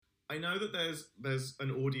I know that there's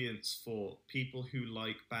an audience for people who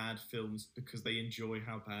like bad films because they enjoy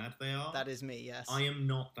how bad they are. That is me, yes. I am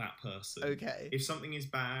not that person. Okay. If something is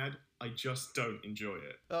bad, I just don't enjoy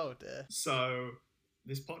it. Oh dear. So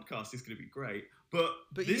this podcast is going to be great. But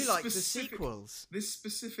you like the sequels.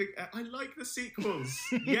 I like the sequels.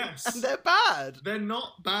 Yes. And they're bad. They're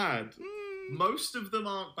not bad. Most of them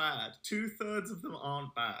aren't bad. 2/3 of them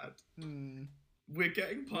aren't bad. We're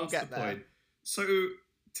getting past the point. So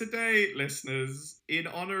today, listeners, in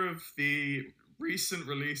honor of the recent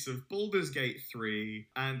release of Baldur's Gate 3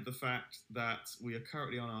 and the fact that we are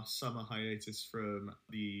currently on our summer hiatus from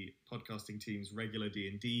the podcasting team's regular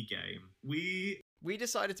D&D game, we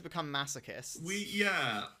decided to become masochists.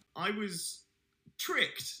 I was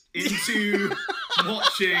tricked into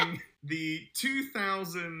watching the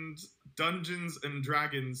 2000 Dungeons and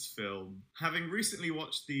Dragons film, having recently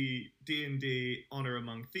watched the D&D Honor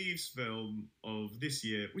Among Thieves film of this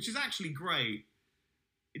year, which is actually great.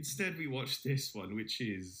 Instead, we watched this one, which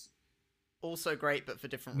is also great, but for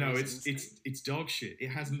different reasons. No, it's dog shit. It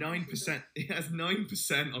has 9%. It has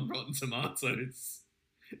 9% on Rotten Tomatoes.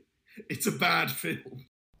 It's a bad film.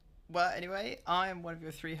 Well, anyway, I am one of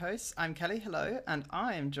your three hosts. I'm Kelly, hello, and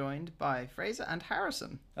I am joined by Frazer and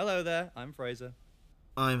Harrison. Hello there, I'm Frazer.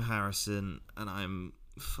 I'm Harrison, and I'm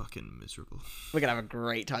fucking miserable. We're gonna have a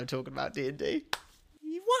great time talking about D&D.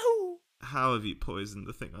 Woohoo! How have you poisoned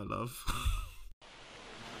the thing I love?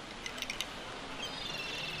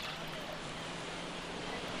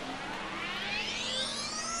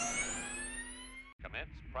 Commence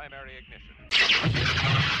primary ignition.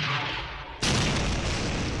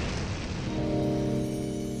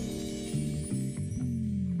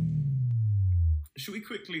 Should we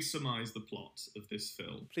quickly surmise the plot of this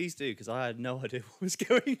film? Please do, because I had no idea what was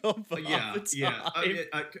going on for half the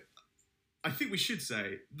time. I think we should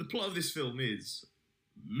say the plot of this film is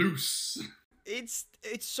loose. It's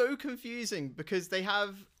so confusing because they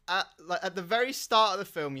have at the very start of the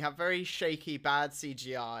film you have very shaky bad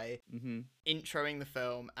CGI introing the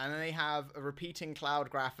film, and then they have a repeating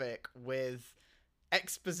cloud graphic with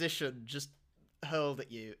exposition just hurled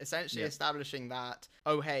at you, essentially establishing that,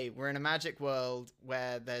 oh hey, we're in a magic world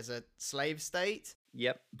where there's a slave state.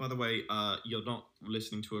 Yep. By the way, you're not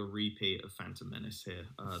listening to a repeat of Phantom Menace here.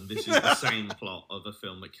 This is the same plot of a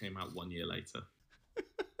film that came out 1 year later.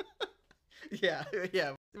 Yeah.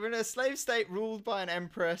 We're in a slave state ruled by an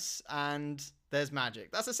empress, and there's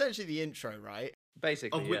magic. That's essentially the intro, right?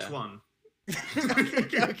 Basically, Of which one?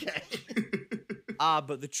 Okay.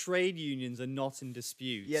 But the trade unions are not in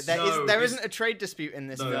dispute. Yeah, there isn't a trade dispute in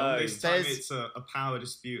this film. No, this time it's a power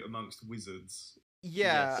dispute amongst wizards.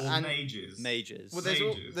 Yeah, or and mages. Well,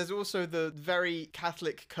 there's also the very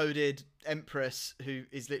Catholic-coded empress who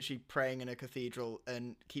is literally praying in a cathedral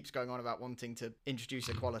and keeps going on about wanting to introduce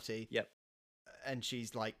equality. Yep. And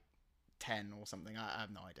she's like 10 or something. I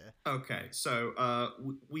have no idea. Okay, so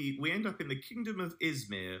we end up in the Kingdom of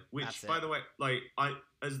Izmir, which, by the way, like I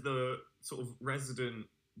as the sort of resident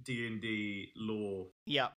D&D lore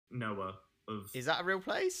knower of. Is that a real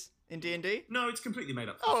place in D&D? No, it's completely made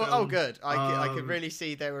up. Oh, good. I could really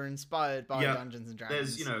see they were inspired by Dungeons and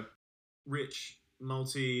Dragons. There's rich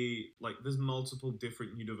there's multiple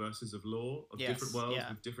different universes of lore of different worlds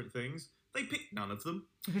with different things. They picked none of them.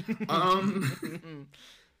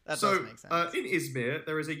 That does make sense. In Izmir,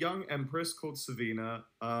 there is a young empress called Savina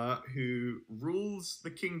who rules the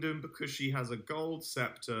kingdom because she has a gold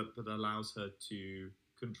scepter that allows her to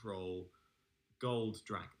control gold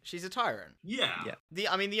dragons. She's a tyrant. Yeah. The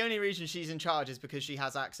only reason she's in charge is because she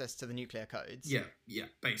has access to the nuclear codes. Yeah,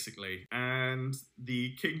 basically. And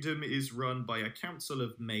the kingdom is run by a council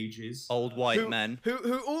of mages. Old white men.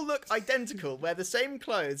 Who all look identical, wear the same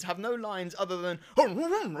clothes, have no lines other than...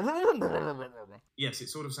 Yes, it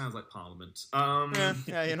sort of sounds like Parliament.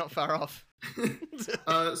 Yeah, you're not far off.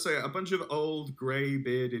 So a bunch of old,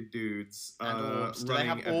 grey-bearded dudes and orbs. Do they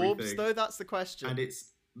have everything. orbs, though? That's the question. And it's...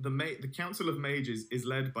 The Council of Mages is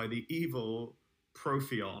led by the evil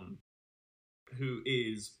Profion, who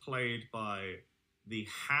is played by the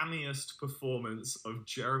hammiest performance of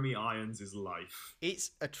Jeremy Irons' life.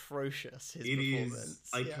 It's atrocious, his performance.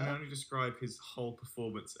 I can only describe his whole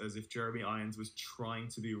performance as if Jeremy Irons was trying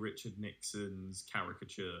to be Richard Nixon's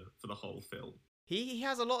caricature for the whole film. He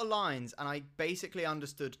has a lot of lines, and I basically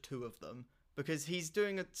understood 2 of them. Because he's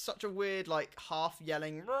doing such a weird, half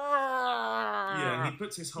yelling. Yeah, he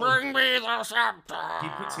puts his whole. Bring me the scepter. He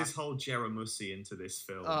puts his whole Jeramusi into this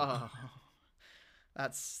film. Oh,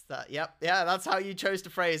 that's that. Yep, yeah, that's how you chose to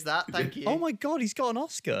phrase that. Thank you. Oh my god, he's got an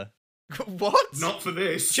Oscar. What? Not for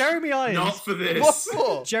this. Jeremy Irons. Not for this. What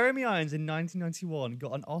for? Jeremy Irons in 1991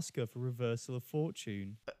 got an Oscar for Reversal of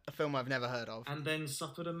Fortune. A film I've never heard of. And then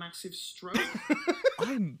suffered a massive stroke.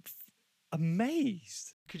 I'm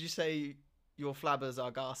amazed. Could you say your flabbers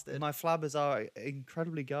are gasted? My flabbers are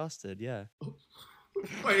incredibly gasted, yeah.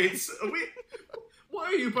 Wait, why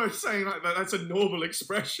are you both saying like that? That's a normal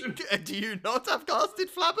expression. Do you not have gasted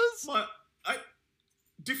flabbers?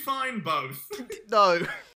 Define both. No.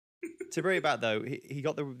 To bring it back though, he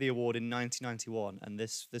got the award in 1991, and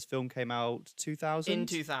this film came out 2000. In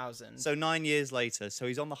 2000. So 9 years later, so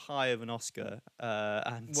he's on the high of an Oscar,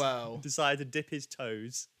 and decided to dip his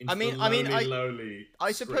toes.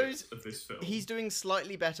 I suppose of this film. He's doing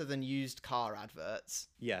slightly better than used car adverts.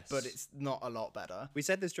 Yes, but it's not a lot better. We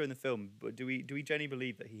said this during the film, but do we genuinely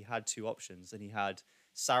believe that he had two options, and he had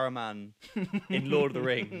Saruman in Lord of the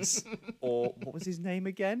Rings, or what was his name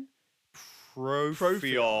again?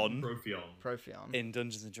 Profion in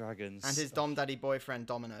Dungeons and Dragons, and his Dom Daddy boyfriend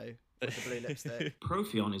Domino with the blue lipstick.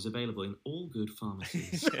 Profion is available in all good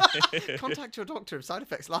pharmacies. Contact your doctor if side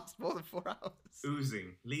effects last more than 4 hours.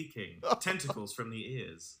 Oozing, leaking, tentacles from the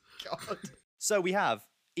ears. God. So we have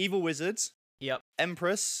Evil Wizard. Yep.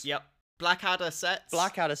 Empress. Yep. Blackadder sets. Oh,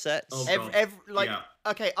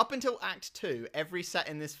 Okay, up until Act 2, every set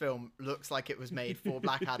in this film looks like it was made for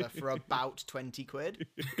Blackadder for about 20 quid.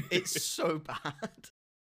 It's so bad.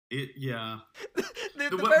 The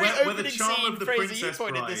very opening the charm scene, of the Fraser, you Princess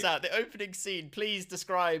pointed Bride. this out. The opening scene, please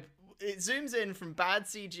describe. It zooms in from bad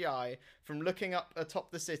CGI, from looking up atop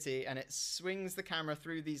the city, and it swings the camera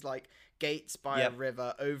through these like gates by a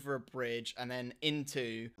river, over a bridge, and then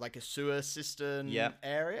into like a sewer cistern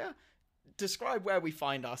area. Describe where we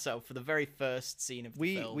find ourselves for the very first scene of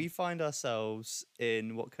the film. We find ourselves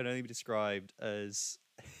in what can only be described as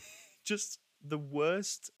just the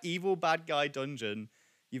worst evil bad guy dungeon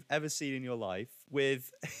you've ever seen in your life. With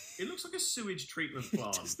it looks like a sewage treatment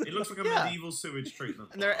plant. It looks like a medieval sewage treatment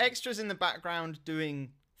plant. And there are extras in the background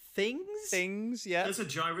doing things. Yeah. There's a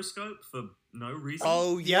gyroscope for no reason.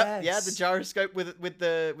 Oh yes. Yeah, the gyroscope with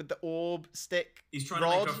the orb stick. He's trying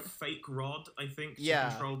to make a fake rod, I think, to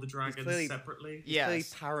control the dragons separately. He's clearly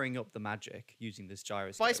powering up the magic using this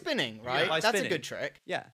gyroscope. By spinning, right? Yeah, That's a good trick.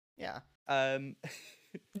 Yeah. Yeah.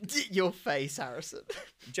 Your face, Harrison.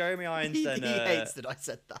 Jeremy Irons he hates that I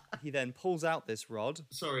said that. He then pulls out this rod.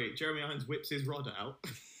 Sorry, Jeremy Irons whips his rod out.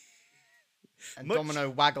 And Domino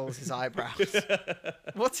waggles his eyebrows.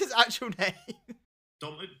 What's his actual name?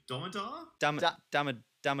 Damodar?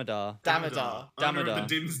 Damodar. Owner of the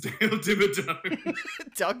Dimsdale Dimmadome.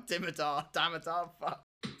 Doug Dimmadar. Damodar, fuck.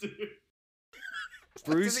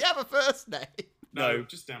 Bruce... Does he have a first name? No,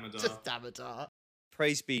 just Damodar. Just Damodar.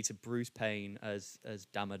 Praise be to Bruce Payne as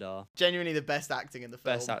Damodar. Genuinely the best acting in the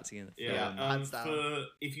film. Best acting in the film. Yeah, hands down.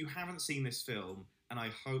 If you haven't seen this film, and I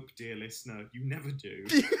hope, dear listener, you never do.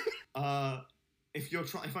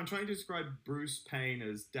 If I'm trying to describe Bruce Payne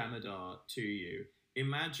as Damodar to you,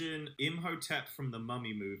 imagine Imhotep from the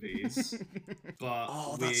Mummy movies,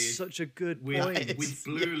 but that's such a good point. With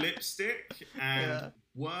blue lipstick and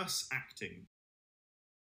worse acting.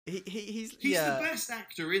 He's the best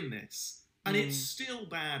actor in this, and it's still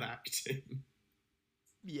bad acting.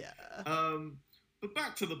 Yeah. But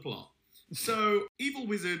back to the plot. So, Evil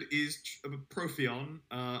Wizard is Profion,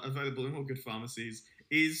 available in all good pharmacies,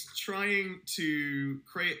 is trying to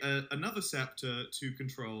create another scepter to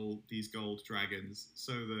control these gold dragons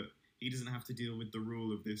so that he doesn't have to deal with the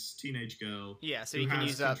rule of this teenage girl. Yeah, so he can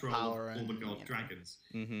use that power of all the gold dragons.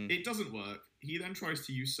 Mm-hmm. It doesn't work. He then tries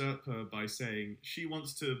to usurp her by saying she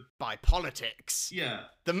wants to... By politics. Yeah.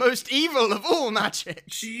 The most evil of all magic.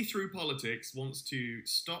 She, through politics, wants to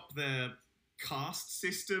stop their caste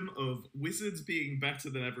system of wizards being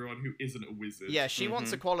better than everyone who isn't a wizard. Yeah, she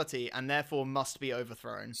wants equality and therefore must be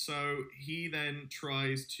overthrown. So he then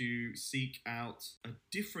tries to seek out a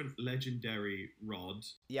different legendary rod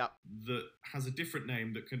that has a different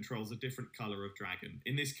name that controls a different colour of dragon.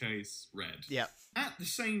 In this case, red. Yep. At the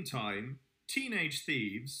same time, teenage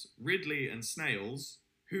thieves, Ridley and Snails,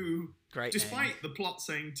 who, despite the plot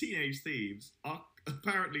saying teenage thieves, are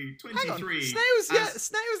apparently 23.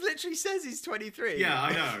 Snails literally says he's 23. Yeah,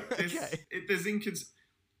 I know. There's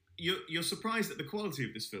You're surprised that the quality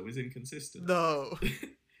of this film is inconsistent. No.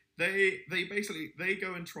 They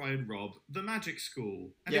go and try and rob the magic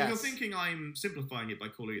school. And if you're thinking I'm simplifying it by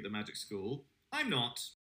calling it the magic school, I'm not.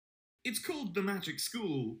 It's called the magic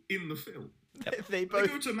school in the film. They go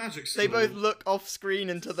to magic school. They both look off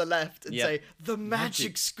screen and to the left and say, the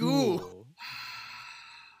magic school.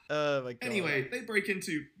 Oh my god. Anyway, they break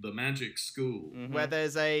into the magic school. Where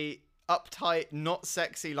there's a uptight, not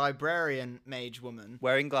sexy librarian mage woman.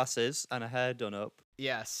 Wearing glasses and a hair done up.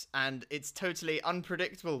 Yes, and it's totally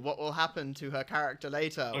unpredictable what will happen to her character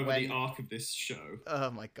later. Over the arc of this show. Oh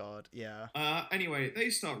my god, yeah. Anyway, they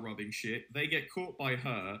start robbing shit. They get caught by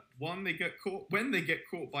her. When they get caught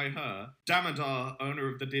by her, Damodar,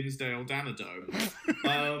 owner of the Dimsdale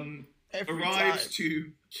Danadome, arrives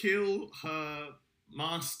to kill her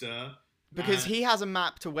master. Because he has a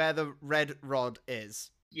map to where the red rod is.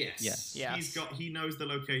 Yes. Yes. He knows the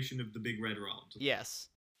location of the big red rod. Yes.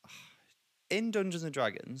 In Dungeons and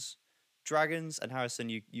Dragons, dragons, and Harrison,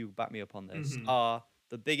 you back me up on this, are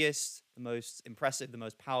the biggest, the most impressive, the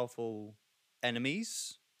most powerful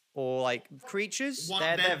enemies or like creatures.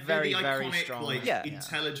 They're very, the iconic, very strong. Like,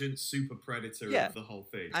 intelligent super predator of the whole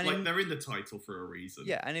thing. And they're in the title for a reason.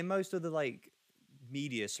 Yeah, and in most of the like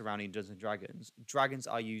media surrounding Dungeons and Dragons, dragons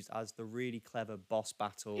are used as the really clever boss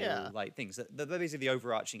battle like things. They're basically the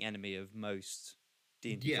overarching enemy of most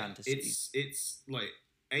D&D fantasies. It's like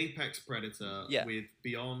apex predator with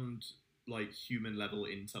beyond like human level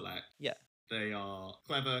intellect. Yeah. They are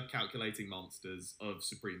clever, calculating monsters of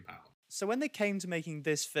supreme power. So when they came to making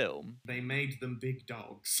this film, they made them big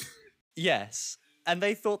dogs. Yes. And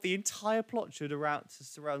they thought the entire plot should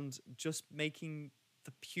surround just making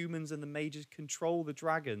the humans and the mages control the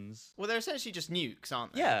dragons. Well, they're essentially just nukes,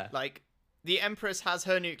 aren't they? Yeah. Like, the Empress has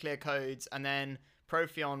her nuclear codes, and then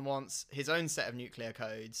Protheon wants his own set of nuclear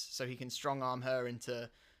codes so he can strong-arm her into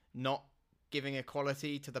not giving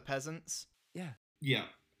equality to the peasants. Yeah. Yeah.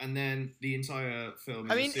 And then the entire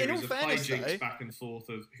film is a series of hijinks back and forth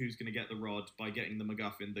of who's going to get the rod by getting the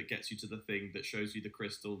MacGuffin that gets you to the thing that shows you the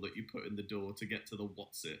crystal that you put in the door to get to the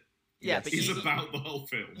what's it. Yeah, but is about the whole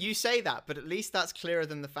film. You say that, but at least that's clearer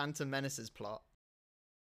than the Phantom Menace's plot.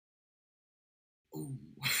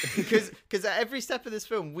 Because at every step of this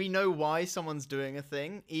film, we know why someone's doing a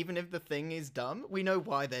thing, even if the thing is dumb. We know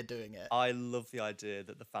why they're doing it. I love the idea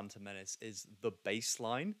that the Phantom Menace is the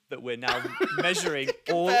baseline that we're now measuring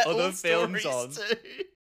all other films on.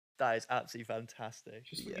 That is absolutely fantastic.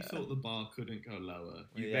 Just when you thought the bar couldn't go lower,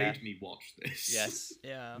 you Yeah. made me watch this. Yes.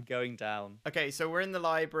 Yeah. I'm going down. Okay, so we're in the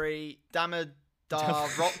library. Damodar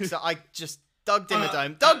rocks up. I just... Doug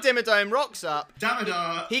Dimmadome rocks up.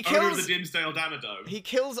 Damodar, owner of the Dimsdale Danadome. He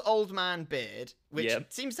kills Old Man Beard, which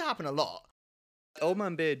seems to happen a lot. Old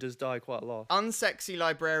Man Beard does die quite a lot. Unsexy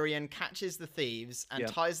librarian catches the thieves and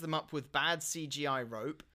ties them up with bad CGI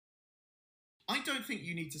rope. I don't think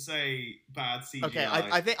you need to say bad CGI. Okay,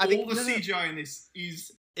 I think all the CGI in this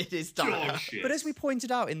is dire. shit. But as we pointed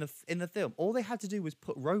out in the film, all they had to do was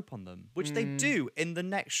put rope on them, which they do in the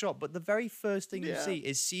next shot. But the very first thing you see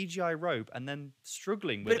is CGI rope, and then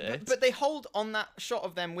struggling with it. But they hold on that shot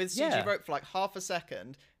of them with CGI rope for like half a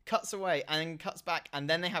second, cuts away, and then cuts back, and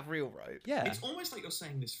then they have real rope. Yeah, it's almost like you're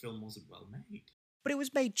saying this film wasn't well made. But it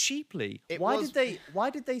was made cheaply. Why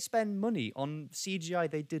did they spend money on CGI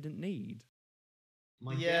they didn't need?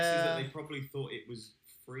 My guess is that they probably thought it was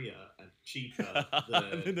freer and cheaper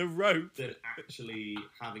than the rope than actually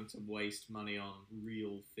having to waste money on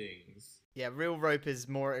real things. Yeah, real rope is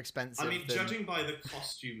more expensive. I mean, judging by the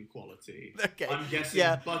costume quality, okay. I'm guessing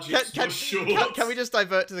budgets were short. Can we just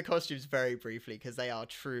divert to the costumes very briefly, because they are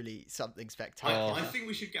truly something spectacular. I think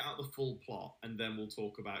we should get out the full plot, and then we'll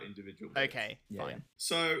talk about individual bits. Okay, fine.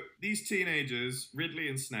 So, these teenagers, Ridley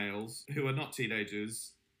and Snails, who are not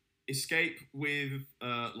teenagers, escape with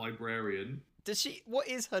a librarian. Does she? What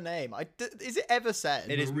is her name? Is it ever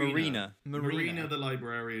said? It is Marina. Marina, the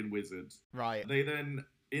librarian wizard. Right. They then,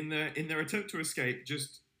 in their attempt to escape,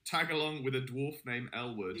 just tag along with a dwarf named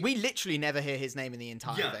Elwood. We literally never hear his name in the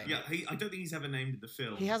entire thing. Yeah. I don't think he's ever named in the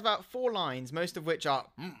film. He has about 4 lines, most of which are.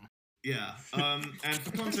 Yeah. And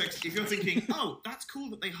for context, if you're thinking, oh, that's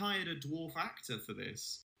cool that they hired a dwarf actor for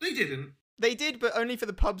this, they didn't. They did, but only for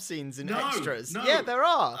the pub scenes and extras. No. Yeah, there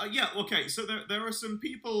are. Okay, so there are some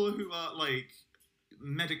people who are, like,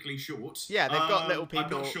 medically short. Yeah, they've got little people.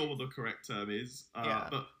 I'm not sure what the correct term is,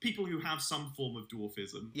 but people who have some form of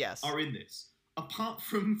dwarfism are in this. Apart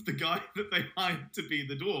from the guy that they hired to be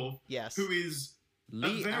the dwarf, who is,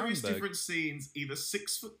 at various different scenes, either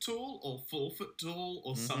 6 foot tall or 4 foot tall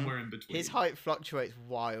or somewhere in between. His height fluctuates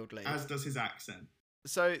wildly. As does his accent.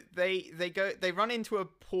 So they run into a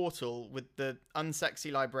portal with the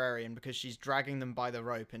unsexy librarian because she's dragging them by the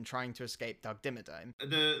rope and trying to escape Doug Dimmadome.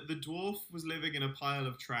 The dwarf was living in a pile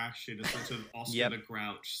of trash in a sort of Oscar the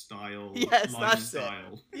Grouch style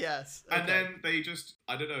lifestyle. Yes. And then they just,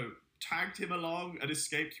 I don't know, tagged him along and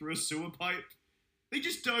escaped through a sewer pipe. They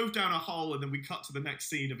just dove down a hole, and then we cut to the next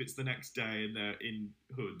scene of it's the next day and they're in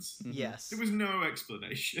hoods. Yes. There was no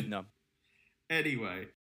explanation. No. Anyway.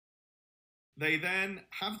 They then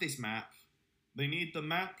have this map. They need the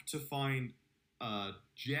map to find a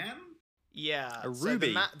gem. Yeah, A so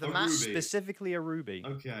ruby. the A map ruby. Specifically a ruby.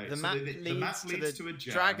 Okay, the so map the map leads to a the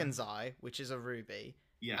gem. Dragon's Eye, which is a ruby.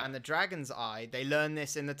 Yeah. And the Dragon's Eye, they learn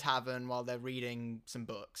this in the tavern while they're reading some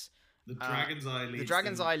books. The Dragon's Eye leads. The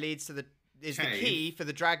Dragon's Eye leads to the key for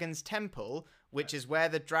the Dragon's Temple, which is where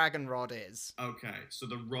the Dragon Rod is. Okay, so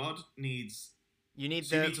the rod needs. You need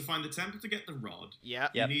you need to find the temple to get the rod. Yeah.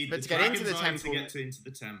 Yep. You need But the to get into Dragon's the Eye temple. to get into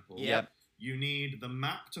the temple. Yep. You need the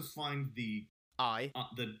map to find the Eye.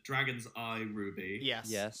 the Dragon's Eye ruby. Yes.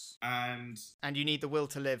 Yes. And you need the will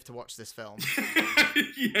to live to watch this film.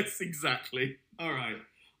 yes, exactly. All right.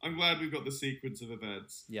 I'm glad we've got the sequence of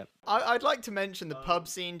events. Yep. I'd like to mention the pub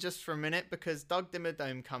scene just for a minute because Doug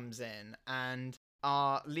Dimmadome comes in and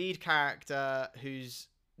our lead character, whose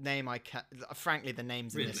name I can't... Frankly, the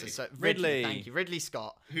names in this are so... Ridley. Thank you. Ridley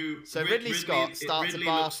Scott. So Ridley Scott starts a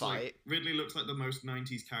bar fight. Ridley looks like the most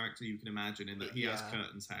 90s character you can imagine in that he has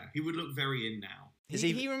curtains hair. He would look very in now.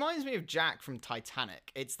 He reminds me of Jack from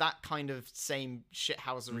Titanic. It's that kind of same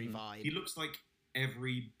shithousery vibe. He looks like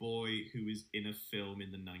every boy who is in a film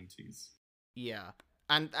in the 90s. Yeah.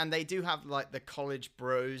 And they do have like the college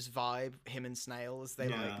bros vibe, him and Snails. They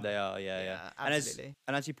They are, yeah. Absolutely.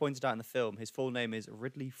 And as you pointed out in the film, his full name is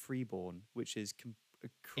Ridley Freeborn, which is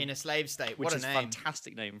in a slave state. Which What a is name.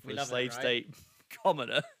 fantastic name for a slave it, right? state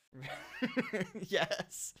commoner.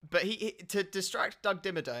 Yes. But he to distract Doug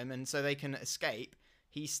Dimmadome and so they can escape,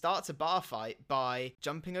 he starts a bar fight by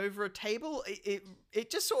jumping over a table. It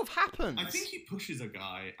just sort of happens. I think he pushes a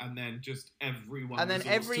guy, and then just everyone. And then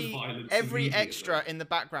resorts to violence every immediately. extra in the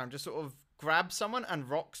background just sort of grabs someone and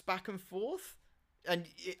rocks back and forth. And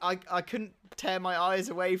I couldn't tear my eyes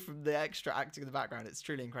away from the extra acting in the background. It's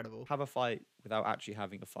truly incredible. Have a fight without actually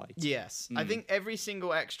having a fight. Yes. I think every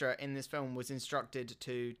single extra in this film was instructed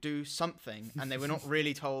to do something, and they were not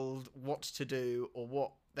really told what to do or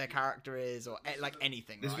what their character is or like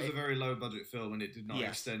anything. This right? was a very low budget film, and it did not Yes.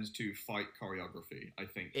 extend to fight choreography. I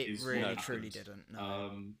think It is really what truly happened. didn't.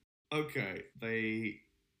 No. Okay, they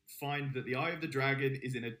find that the Eye of the Dragon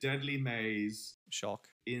is in a deadly maze Shock.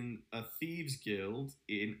 in a thieves' guild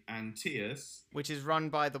in Antaeus Which is run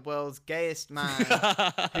by the world's gayest man,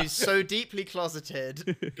 who's so deeply closeted.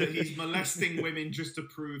 that he's molesting women just to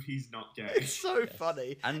prove he's not gay. It's so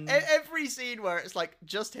funny. And- Every scene where it's like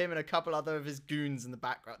just him and a couple other of his goons in the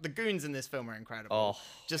background. The goons in this film are incredible. Oh.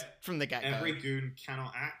 Just from the get-go. Every goon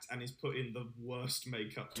cannot act and is put in the worst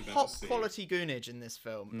makeup you've ever Top seen. quality goonage in this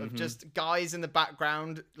film of just guys in the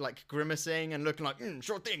background like grimacing and looking like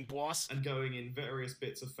sure thing boss, And going in various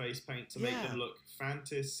bits of face paint to make them look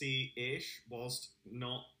fantasy-ish whilst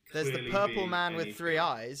not there's the clearly purple being man with anything. 3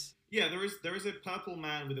 eyes. Yeah, there is a purple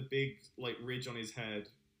man with a big like ridge on his head,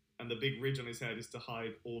 and the big ridge on his head is to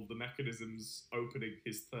hide all of the mechanisms opening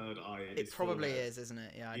his third eye. In It his probably forehead. is, isn't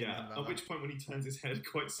it? Yeah, I didn't think Yeah, about at that. which point when he turns his head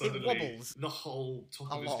quite suddenly, wobbles. the whole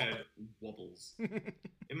top A of his lot. head wobbles.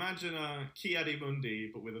 Imagine Ki-Adi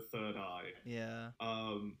Mundi, but with a third eye. Yeah.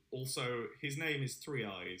 Also, his name is Three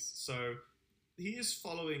Eyes, so he is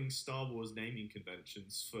following Star Wars naming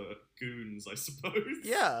conventions for goons, I suppose.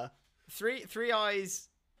 Yeah. Three Eyes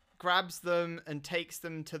grabs them and takes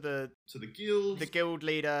them to the guild. the guild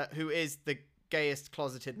leader, who is the gayest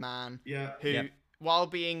closeted man. Yeah. Who, while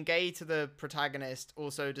being gay to the protagonist,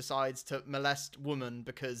 also decides to molest woman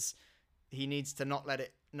because he needs to not let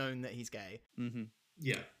it known that he's gay. Mm-hmm.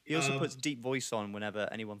 Yeah. He also puts deep voice on whenever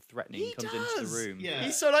anyone threatening He comes does. into the room. Yeah.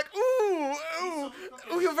 He's so like, ooh,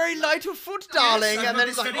 you're very light of foot, darling. I've And got then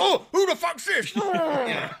this it's like, very- oh, who the fuck's this?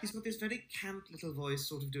 Yeah, he's got this very camp little voice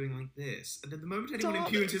sort of doing like this. And then the moment anyone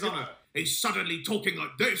Darling. impugns his honour, he's suddenly talking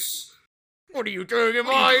like this. What are you doing in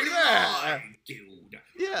What are my you doing in there? my guild?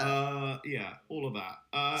 Yeah. Yeah, all of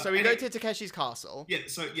that. So we and go it- to Takeshi's castle. Yeah,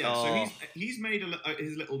 so he's made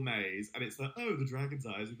his little maze, and it's like, oh, the dragon's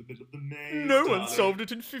eye is in the middle of the maze. No one darling. solved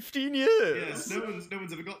it in 15 years. Yes, no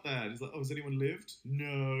one's ever got there. And he's like, oh, has anyone lived?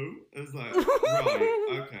 No. I was like,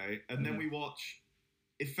 right, okay. And then we watch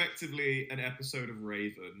effectively an episode of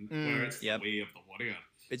Raven where it's Yep. the way of the warrior.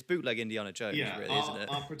 It's bootleg Indiana Jones, Yeah, really, isn't it?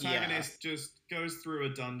 our protagonist just goes through a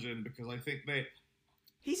dungeon because I think they.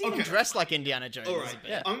 He's even Okay. dressed like Indiana Jones. All right, a bit.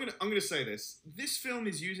 Yeah. I'm gonna say this. This film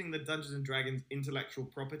is using the Dungeons and Dragons intellectual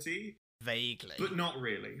property, Vaguely. but not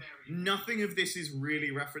really. Nothing of this is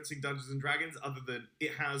really referencing Dungeons and Dragons, other than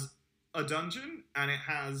it has a dungeon and it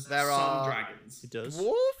has There some are- dragons. It does.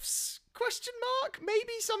 Dwarfs? Question mark?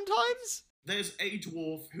 Maybe sometimes? There's a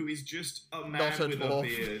dwarf who is just a man Not a with dwarf. a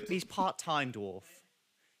beard. He's part-time dwarf.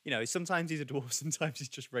 You know, sometimes he's a dwarf, sometimes he's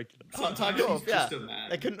just regular. Part-time He's dwarf, yeah. just a man.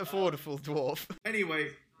 They couldn't afford a full dwarf. Anyway,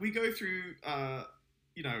 we go through,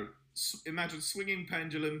 imagine swinging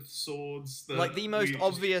pendulum swords. Like the most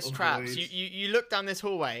obvious traps. You look down this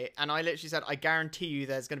hallway, and I literally said, I guarantee you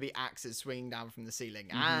there's going to be axes swinging down from the ceiling.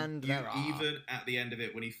 And there are. Even at the end of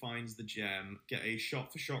it, when he finds the gem, get a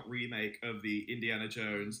shot-for-shot remake of the Indiana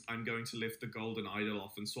Jones, I'm going to lift the golden idol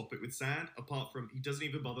off and swap it with sand. Apart from, he doesn't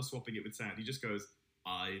even bother swapping it with sand. He just goes,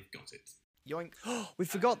 I've got it. Yoink. We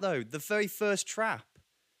forgot, though, the very first trap.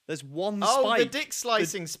 There's one spike. Oh, the dick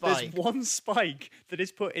slicing spike. There's one spike that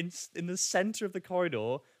is put in the center of the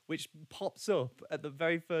corridor, which pops up at the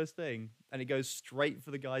very first thing, and it goes straight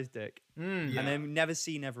for the guy's dick. And then never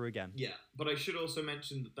seen ever again. Yeah, but I should also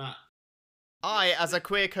mention that I, as a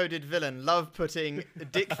queer-coded villain, love putting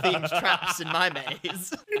dick-themed traps in my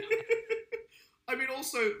maze. I mean,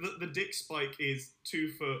 also, the dick spike is 2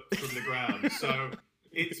 foot from the ground, so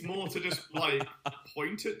it's more to just, like,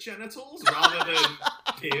 point at genitals rather than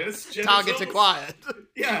pierce genitals. Target acquired.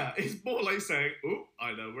 Yeah, it's more like saying, "Ooh,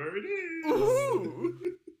 I know where it is."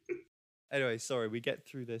 Ooh. Anyway, sorry, we get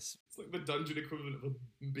through this. It's like the dungeon equivalent of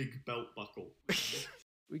a big belt buckle.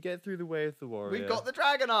 We get through the way of the warrior. We've got the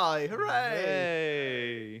dragon eye. Hooray!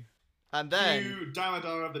 Hey! And then You,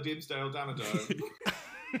 Damodar of the Dimsdale Damodar.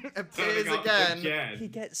 appears turning up again. He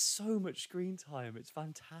gets so much screen time. It's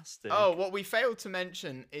fantastic. Oh, what we failed to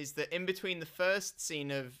mention is that in between the first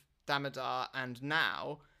scene of Damodar and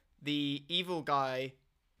now, the evil guy,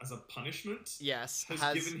 As a punishment, yes, has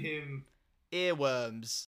given him...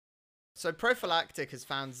 earworms. So Prophylactic has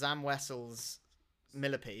found Zam Wessel's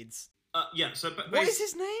millipedes. Yeah, so... What is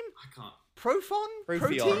his name? I can't... Profon? Prophion.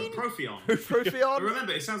 Protein? Prophion. Prophion?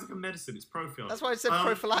 Remember, it sounds like a medicine. It's Prophion. That's why I said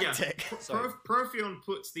prophylactic. Yeah. Prophion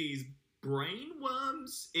puts these brain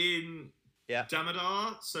worms in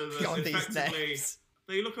Damodar, so that God, these effectively names.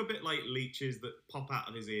 they look a bit like leeches that pop out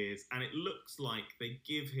of his ears, and it looks like they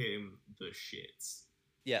give him the shits.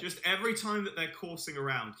 Yeah. Just every time that they're coursing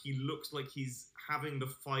around, he looks like he's having the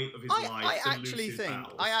fight of his life. I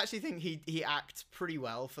actually think he acts pretty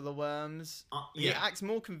well for the worms. He acts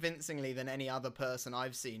more convincingly than any other person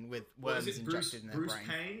I've seen with worms injected in their Bruce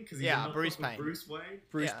brain. Payne? Yeah, Bruce Payne. Bruce Wayne?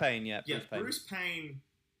 Bruce Payne, yeah. Bruce Payne.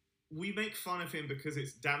 We make fun of him because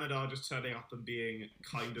it's Damodar just turning up and being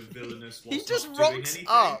kind of villainous. He just not rocks doing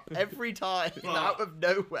up every time out of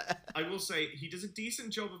nowhere. I will say he does a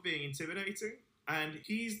decent job of being intimidating. And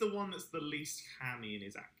he's the one that's the least hammy in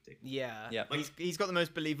his acting. Yeah. Like, he's got the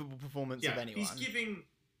most believable performance of anyone. He's giving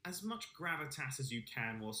as much gravitas as you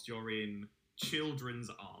can whilst you're in children's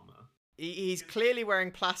armour. He's clearly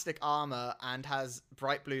wearing plastic armour and has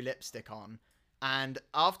bright blue lipstick on. And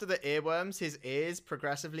after the earworms, his ears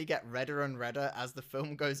progressively get redder and redder as the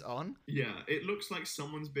film goes on. Yeah, it looks like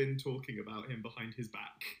someone's been talking about him behind his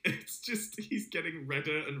back. It's just, he's getting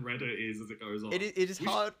redder and redder ears as it goes on. It is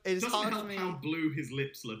hard. It is hard for me. How blue his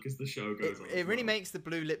lips look as the show goes on. It really makes the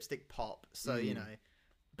blue lipstick pop. So you know,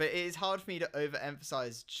 but it is hard for me to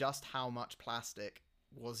overemphasize just how much plastic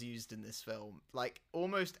was used in this film. Like,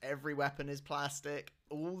 almost every weapon is plastic.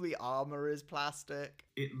 All the armor is plastic.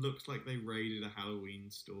 It looks like they raided a Halloween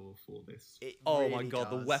store for this. Oh my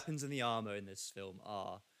god, the weapons and the armor in this film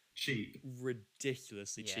are cheap.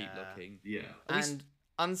 Ridiculously cheap looking. Yeah. And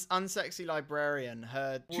unsexy librarian,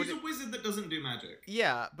 she's a wizard that doesn't do magic.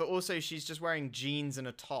 Yeah, but also she's just wearing jeans and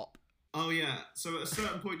a top. Oh yeah, so at a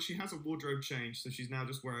certain point she has a wardrobe change, so she's now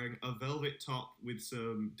just wearing a velvet top with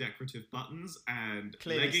some decorative buttons and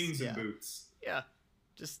leggings and boots. Yeah,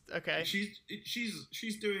 just okay.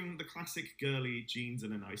 She's doing the classic girly jeans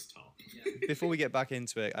and a nice top. Yeah. Before we get back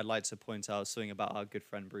into it, I'd like to point out something about our good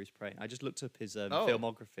friend Bruce Payne. I just looked up his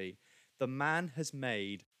filmography. The man has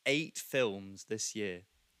made 8 films this year.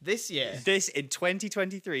 This year? This, in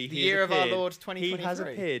 2023. The year of our Lord 2023. He has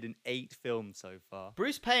appeared in 8 films so far.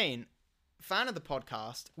 Bruce Payne, fan of the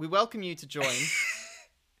podcast, we welcome you to join.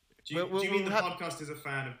 Do you mean the podcast is a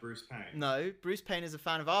fan of Bruce Payne? No, Bruce Payne is a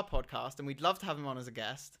fan of our podcast, and we'd love to have him on as a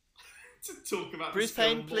guest. To talk about Bruce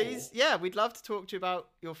Payne, please. Yeah, we'd love to talk to you about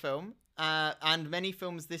your film, and many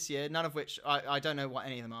films this year, none of which I don't know what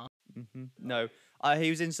any of them are. No. He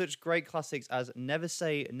was in such great classics as Never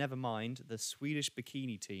Say Never Mind, The Swedish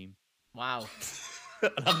Bikini Team. Wow.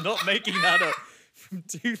 I'm not making that up. From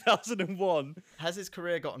 2001. Has his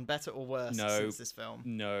career gotten better or worse since this film?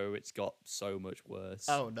 No, it's got so much worse.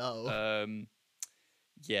 Oh, no.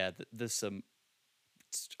 Yeah, there's some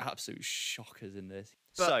absolute shockers in this.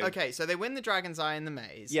 But, okay, so they win the Dragon's Eye in the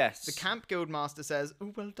maze. Yes. The camp guildmaster says,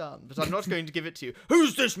 "Oh, well done, but I'm not going to give it to you.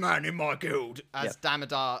 Who's this man in my guild?" As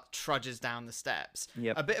Damodar trudges down the steps.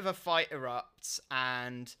 A bit of a fight erupts,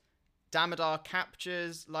 and Damodar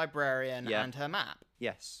captures Librarian and her map.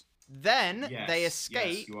 Yes. Then Yes, they yes,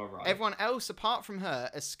 escape. you are right. Everyone else apart from her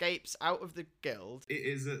escapes out of the guild. It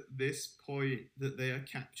is at this point that they are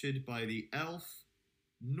captured by the elf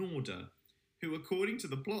Norda, who, according to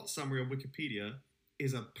the plot summary on Wikipedia,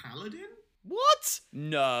 is a paladin? What?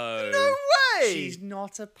 No. No way! She's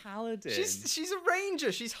not a paladin. She's a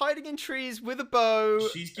ranger. She's hiding in trees with a bow.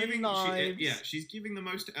 She's giving knives. she's giving the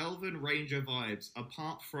most elven ranger vibes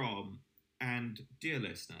apart from, and dear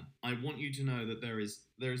listener, I want you to know that there is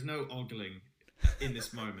no ogling in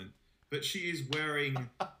this moment, but she is wearing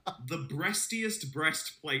the breastiest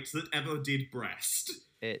breastplate that ever did breast.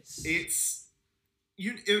 It's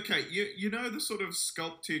you know the sort of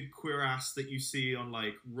sculpted cuirass that you see on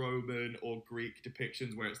like Roman or Greek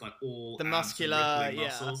depictions where it's like all the abs muscular and rippling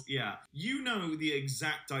muscles. Yeah, you know the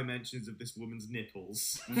exact dimensions of this woman's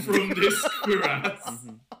nipples from this cuirass. Mm-hmm.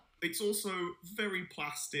 It's also very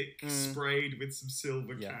plastic, sprayed with some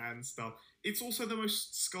silver can stuff. It's also the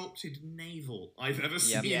most sculpted navel I've ever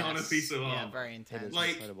seen on a piece of art. Yeah, very intense.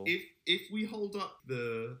 Like incredible. if we hold up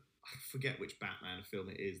I forget which Batman film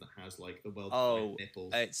it is that has like the well-defined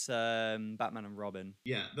nipples. It's Batman and Robin.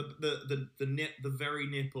 Yeah, the very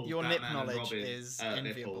nipple. Your Batman nip and knowledge Robin, is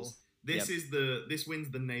enviable. Nipples. This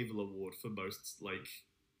wins the navel award for most like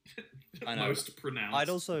I know. most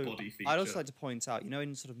pronounced body feature. I'd also like to point out,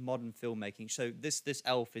 in sort of modern filmmaking, so this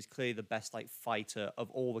elf is clearly the best like fighter of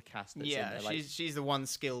all the cast that's in there. Like, she's the one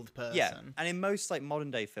skilled person. yeah, and in most like modern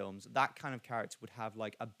day films, that kind of character would have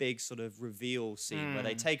like a big sort of reveal scene where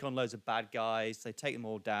they take on loads of bad guys, they take them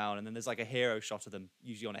all down, and then there's like a hero shot of them,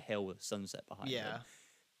 usually on a hill with a sunset behind them.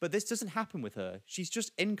 But this doesn't happen with her. She's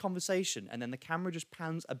just in conversation, and then the camera just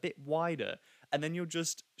pans a bit wider, and then you're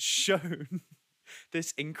just shown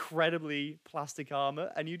this incredibly plastic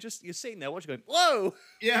armor, and you're sitting there watching, going, "Whoa!"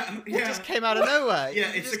 Yeah. It just came out of nowhere.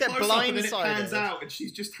 Yeah, you it's just a get close up and then it blindsided. pans out, and she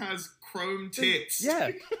just has chrome tits. Yeah,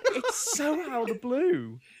 it's so out of the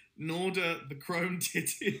blue. Norda, the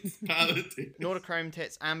chrome-titted paladin. Norda Chrome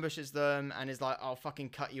Tits ambushes them and is like, "I'll fucking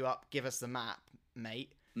cut you up. Give us the map,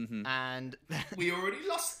 mate." Mm-hmm. And We already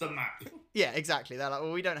lost the map. yeah, exactly. They're like,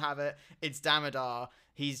 "Well, we don't have it. It's Damodar.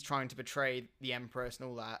 He's trying to betray the Empress and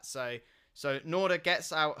all that." So Norda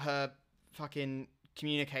gets out her fucking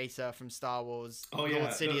communicator from Star Wars, Lord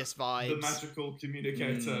Sidious vibes. The magical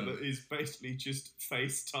communicator that is basically just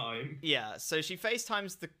FaceTime. Yeah, so she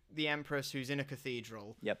FaceTimes the Empress who's in a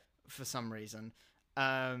cathedral. Yep. For some reason.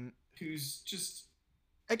 Who's just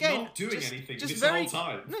again not doing anything just this very, whole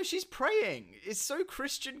time. No, she's praying. It's so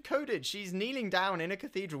Christian coded. She's kneeling down in a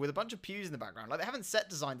cathedral with a bunch of pews in the background. Like, they haven't set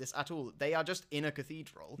designed this at all. They are just in a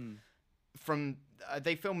cathedral. From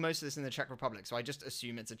they filmed most of this in the Czech Republic, so I just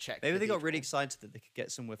assume it's a Czech. Maybe they got cathedral. really excited that they could get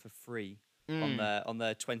somewhere for free on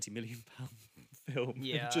their £20 million film.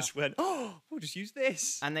 Yeah. And just went, "Oh, we'll just use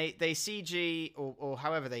this." And they CG or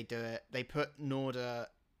however they do it. They put Norda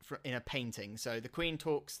in a painting. So the Queen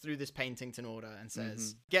talks through this painting to Norda and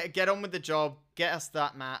says, "Get on with the job. Get us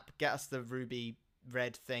that map. Get us the ruby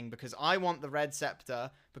red thing, because I want the red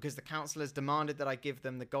scepter, because the council has demanded that I give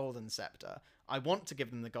them the golden scepter. I want to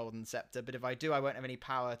give them the golden scepter, but if I do, I won't have any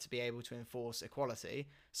power to be able to enforce equality.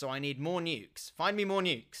 So I need more nukes. Find me more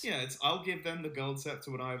nukes." Yeah, I'll give them the gold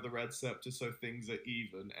scepter when I have the red scepter, so things are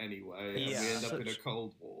even anyway, and we end up in a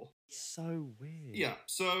cold war. So weird. Yeah,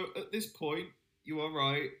 so at this point, you are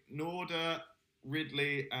right. Norda,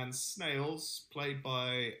 Ridley, and Snails, played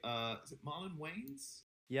by, is it Marlon Wayans?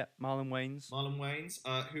 Yeah, Marlon Wayans. Marlon Wayans,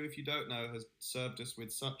 who, if you don't know, has served us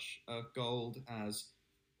with such gold as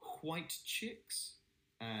White Chicks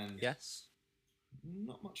and Yes.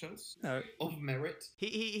 not much else No. of merit.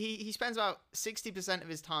 He spends about 60% of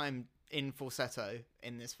his time in falsetto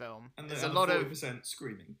in this film. And there's there's a lot 40%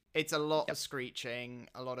 screaming. It's a lot of screeching,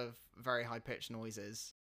 a lot of very high pitched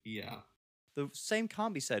noises. Yeah. The same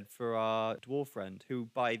can't be said for our dwarf friend, who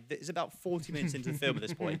is about 40 minutes into the film at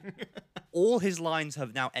this point. All his lines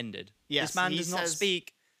have now ended. Yes, this man he does not says-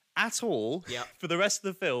 speak at all for the rest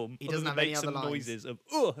of the film. He other doesn't than have any make other some lines. noises of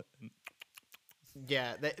ugh.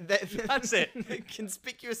 Yeah, That's it.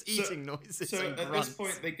 Conspicuous eating noises. So and at grunts. this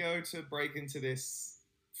point, they go to break into this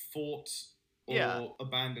fort or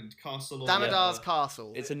abandoned castle. Or Damodar's whatever.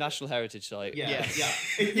 castle. It's a national heritage site. Yeah. It's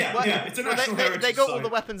a Well, national they heritage got all site. the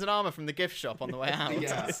weapons and armor from the gift shop on the way out.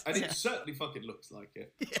 Yeah, and it certainly fucking looks like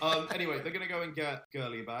it. Anyway, they're gonna go and get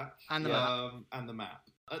Girly back And the map. And the map.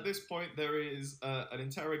 At this point, there is an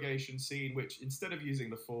interrogation scene, which instead of using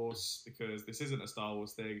the Force, because this isn't a Star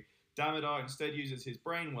Wars thing, Damodar instead uses his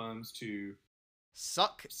brainworms to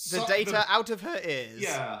Suck the Suck data the- out of her ears.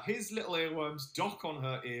 Yeah, his little earworms dock on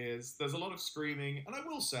her ears. There's a lot of screaming, and I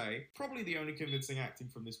will say, probably the only convincing acting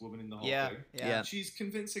from this woman in the whole thing. Yeah. She's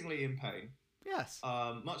convincingly in pain. Yes.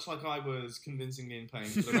 Much like I was convincingly in pain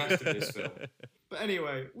for the rest of this film. But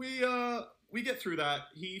anyway, we get through that.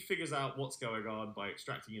 He figures out what's going on by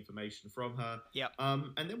extracting information from her. Yep.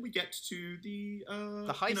 And then we get to the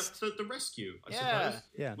heist. the rescue, I suppose.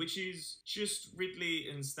 Yeah. Which is just Ridley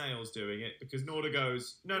and Snails doing it because Norda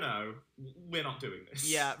goes, no, we're not doing this.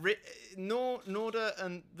 Yeah, Norda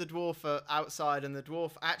and the dwarf are outside, and the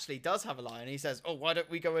dwarf actually does have a line. He says, "Oh, why don't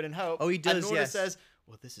we go in and help?" Oh, he does. And Norda yes. says,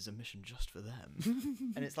 "Well, this is a mission just for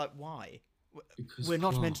them." And it's like, why? Because We're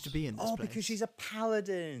not plot. meant to be in this place. Because she's a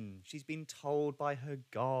paladin. She's been told by her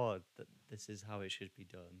god that this is how it should be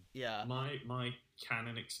done. Yeah. My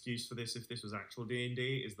canon excuse for this, if this was actual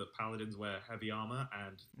D&D, is that paladins wear heavy armor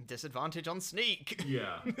and Disadvantage on sneak.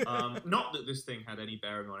 yeah. Not that this thing had any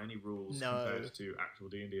bearing on any rules No. compared to actual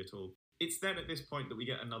D&D at all. It's then at this point that we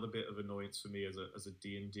get another bit of annoyance for me as a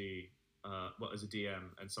D&D, as a DM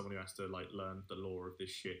and someone who has to like learn the lore of this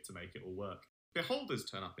shit to make it all work. Beholders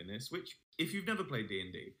turn up in this, which, if you've never played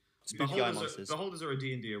D&D, Spooky eye monsters. Beholders are a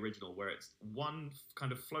D&D original where it's one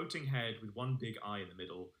kind of floating head with one big eye in the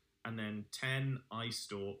middle, and then 10 eye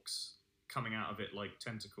stalks coming out of it like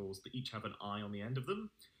tentacles that each have an eye on the end of them.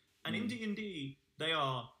 And in D&D, they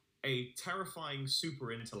are a terrifying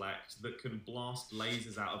super intellect that can blast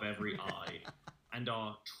lasers out of every eye and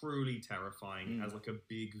are truly terrifying as like a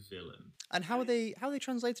big villain. And how are they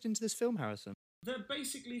translated into this film, Harrison? They're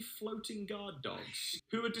basically floating guard dogs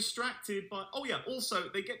who are distracted by... Oh yeah, also,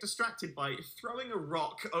 they get distracted by throwing a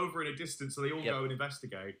rock over in a distance so they all go and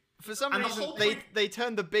investigate. For some And the reason, whole they, point- they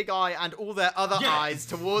turn the big eye and all their other eyes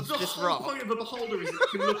towards this The rock. whole point of a beholder is it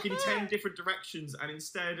can look in 10 different directions, and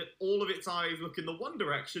instead, all of its eyes look in the one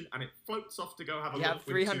direction, and it floats off to go have a You look have with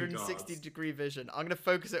 360 2 degree vision. I'm going to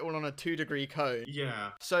focus it all on a 2-degree cone. Yeah.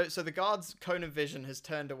 So the guard's cone of vision has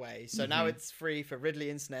turned away, so now it's free for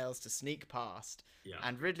Ridley and Snails to sneak past. Yeah.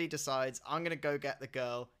 And Ridley decides, I'm going to go get the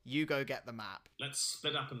girl, you go get the map. Let's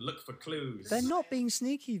split up and look for clues. They're not being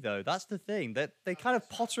sneaky though. That's the thing. They kind of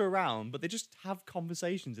potter around, but they just have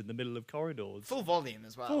conversations in the middle of corridors. Full volume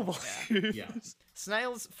as well. Full volume. Yeah.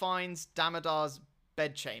 Snails finds Damodar's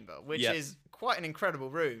bedchamber, which Yep. is quite an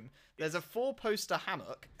incredible room. There's a 4-poster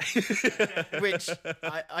hammock, which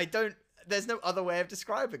I don't... There's no other way of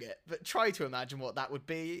describing it, but try to imagine what that would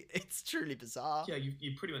be. It's truly bizarre. Yeah,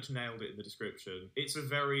 you pretty much nailed it in the description. It's a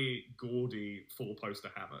very gaudy 4-poster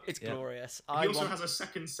hammock. It's glorious. He also has a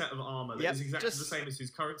second set of armor that Yep, is exactly just- the same as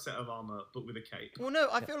his current set of armor, but with a cape. Well, no,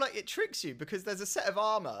 I feel like it tricks you because there's a set of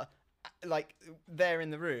armor, like, there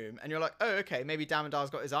in the room, and you're like, oh, okay, maybe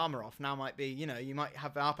Damodar's got his armor off. Now might be, you might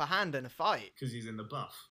have an upper hand in a fight. Because he's in the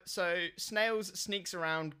buff. So Snails sneaks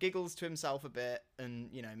around, giggles to himself a bit, and,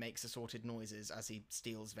 makes assorted noises as he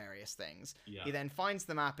steals various things. Yeah. He then finds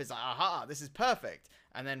the map, is like, aha, this is perfect,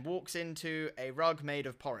 and then walks into a rug made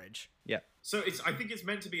of porridge. Yeah. So I think it's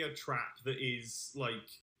meant to be a trap that is like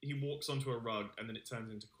he walks onto a rug and then it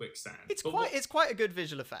turns into quicksand. It's But it's quite a good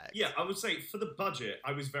visual effect. yeah, I would say for the budget,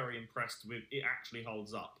 I was very impressed with it. Actually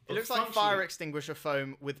holds up. It But looks like functionally- fire extinguisher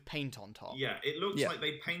foam with paint on top. Yeah, it looks Yeah. like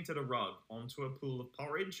they painted a rug onto a pool of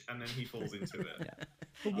porridge and then he falls into it.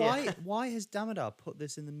 But why has Damodar put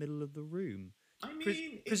this in the middle of the room? I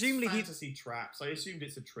mean, presumably it's he- fantasy traps. I assumed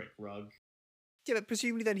it's a trick rug. Yeah, but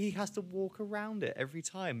presumably then he has to walk around it every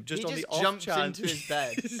time, just He on just the off jumps chance. into his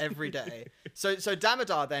bed every day. So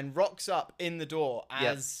Damodar then rocks up in the door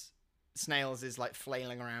as Snails is like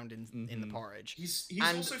flailing around in the porridge. He's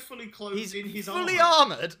And also fully clothed He's in his fully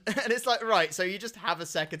armor. armored, and it's like, right, so you just have a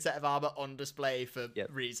second set of armor on display for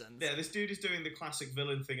reasons. Yeah, this dude is doing the classic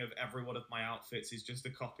villain thing of every one of my outfits is just a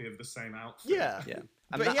copy of the same outfit. Yeah. Yeah.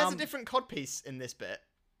 But he has a different codpiece in this bit,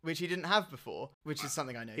 which he didn't have before, which is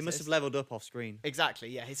something I noticed. He must have leveled up off screen. Exactly,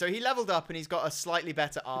 yeah. So he leveled up and he's got a slightly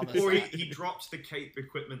better armor Or set. he dropped the cape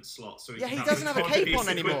equipment slot, so Yeah, he can doesn't his have a cape codpiece on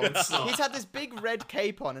anymore. equipment slot. He's had this big red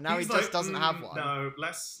cape on, and now He's he just like, doesn't have one. No,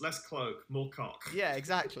 less cloak, more cock. Yeah,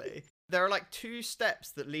 exactly. There are like 2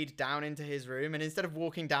 steps that lead down into his room, and instead of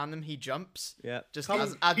walking down them, he jumps. Yeah. Just He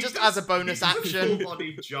as a bonus he does action. full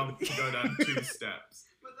body jump to go down 2 steps.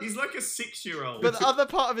 He's like a 6-year-old. But the upper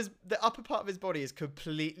part of his body is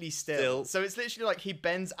completely still. So it's literally like he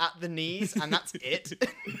bends at the knees, and that's it.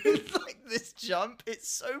 Like this jump, it's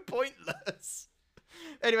so pointless.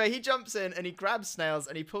 Anyway, he jumps in and he grabs Snails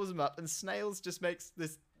and he pulls him up, and Snails just makes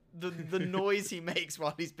the noise he makes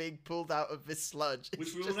while he's being pulled out of this sludge. Which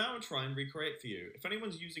It's we will just- now try and recreate for you. If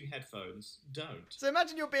anyone's using headphones, don't. So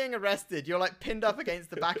imagine you're being arrested. You're like pinned up against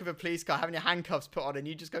the back of a police car, having your handcuffs put on, and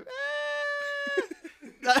you just go.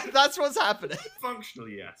 That's what's happening.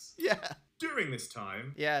 Functionally, yes. Yeah. During this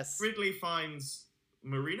time, Yes. Ridley finds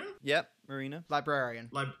Marina? Yep, Marina. Librarian.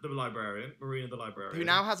 The librarian. Marina the librarian. Who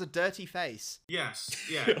now has a dirty face. Yes,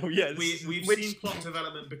 yeah. Oh, yeah, We've which- seen plot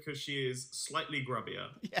development because she is slightly grubbier.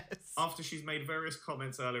 Yes. After she's made various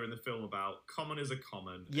comments earlier in the film about commoners are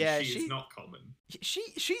common, and Yeah, she she- is not common.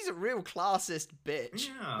 She's a real classist bitch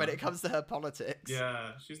Yeah. when it comes to her politics.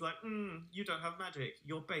 Yeah, she's like, you don't have magic.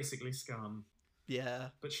 You're basically scum. Yeah.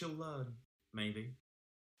 But she'll learn, maybe.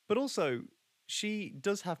 But also, she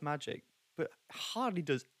does have magic, but hardly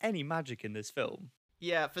does any magic in this film.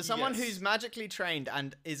 Yeah, for someone Yes. who's magically trained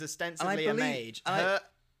and is ostensibly believe- a mage,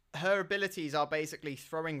 her abilities are basically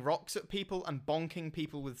throwing rocks at people and bonking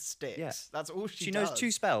people with sticks. Yeah. That's all she She does. knows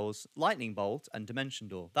 2 spells: Lightning Bolt and Dimension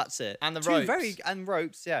Door. That's it. And the 2 ropes. and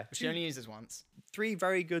ropes. Yeah, She only uses once. 3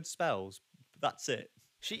 very good spells. But that's it.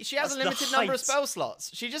 She has That's a the limited number of height. spell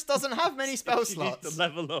slots. She just doesn't have many spell She needs slots. to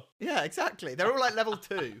level up. Yeah, exactly. They're all like level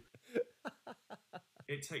 2.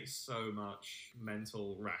 It takes so much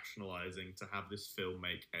mental rationalizing to have this film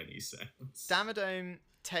make any sense. Damodome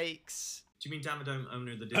takes... Do you mean Damodome,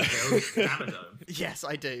 owner of the Disney Damodome? Yes,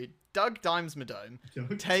 I do. Doug Dimesmadome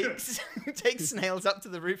takes Snails up to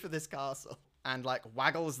the roof of this castle and like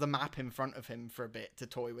waggles the map in front of him for a bit to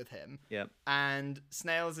toy with him. Yep. And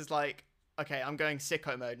Snails is like, okay, I'm going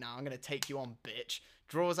sicko mode now. I'm going to take you on, bitch.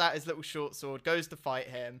 Draws out his little short sword, goes to fight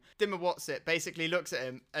him. Dimmer Watsit basically looks at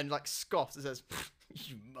him and like scoffs and says,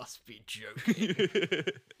 you must be joking.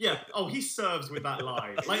 Yeah, oh, he serves with that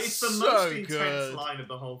line. Like, it's the So most intense good. line of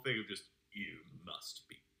the whole thing of just, you must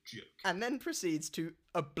be joking. And then proceeds to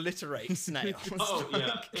obliterate Snails. Oh,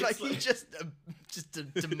 yeah. It's Like he like- just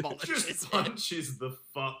demolishes Just him. punches the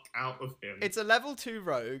fuck out of him. It's a level 2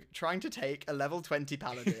 rogue trying to take a level 20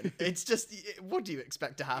 paladin. It's just, what do you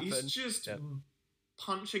expect to happen? He's just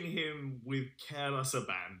punching him with careless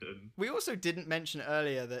abandon. We also didn't mention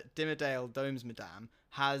earlier that Dimmerdale Domes Madame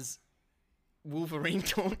has Wolverine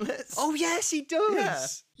gauntlets. Oh yes, he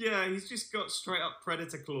does. Yeah, he's just got straight up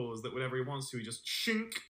predator claws that whenever he wants to, he just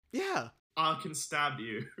shink, Yeah, I can stab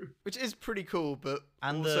you. which is pretty cool, but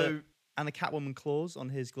And also the Catwoman claws on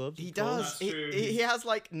his gloves. he of course. does. That's He, true. he has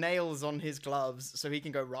like nails on his gloves so he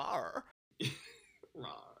can go rawr.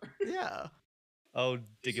 Rawr. Yeah, Oh, So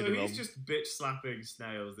diggity he's just bitch slapping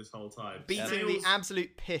Snails this whole time. beating the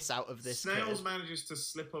absolute piss out of this Snails kid. manages to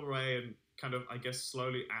slip away and kind of, I guess,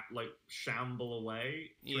 slowly shamble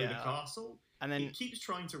away through the Yeah. castle. And He then keeps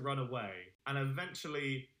trying to run away and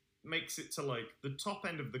eventually makes it to like the top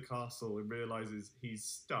end of the castle and realizes he's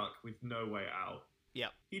stuck with no way out. yeah,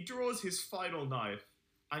 He draws his final knife,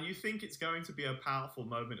 and you think it's going to be a powerful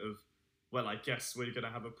moment of, well, I guess we're going to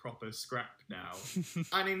have a proper scrap now.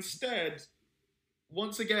 And instead,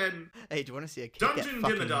 once again, hey, do you want to see a kid Dungeon get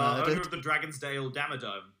fucking Dimmadar, owner murdered? of the Dragonsdale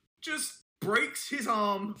Damodome, just breaks his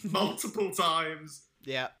arm multiple times,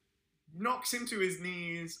 Yeah, knocks him to his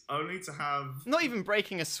knees, only to have... not even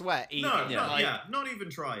breaking a sweat either. Not even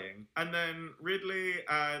trying. And then Ridley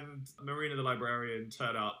and Marina the Librarian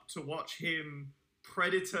turn up to watch him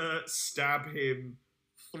Predator stab him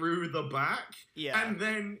through the back, Yeah. and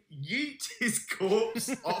then yeet his corpse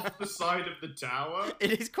off the side of the tower.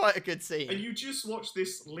 It is quite a good scene. And you just watch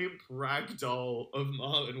this limp ragdoll of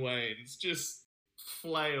Marlon Wayans just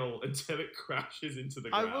flail until it crashes into the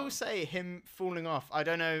I ground. will say him falling off. I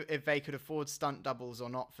don't know if they could afford stunt doubles or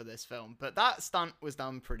not for this film, but that stunt was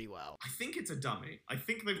done pretty well. I think it's a dummy. I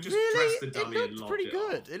think they've just Really, dressed the it dummy and looked locked pretty it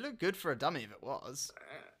good. off. It looked good for a dummy if it was.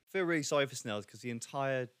 I feel really sorry for Snails because the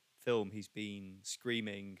entire film he's been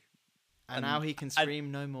screaming, And now he can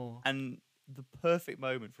scream no more. and the perfect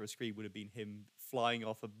moment for a scream would have been him flying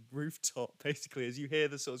off a rooftop, basically, as you hear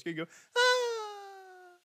the sort of scream go,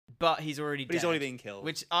 ah! But he's already But he's dead, already been killed.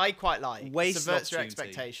 which I quite like. Wasted Subverts your opportunity.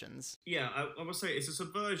 expectations. Yeah, I will say it's a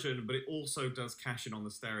subversion, but it also does cash in on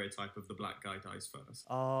the stereotype of the black guy dies first.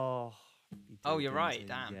 Oh. he Oh, did, you're didn't right. he?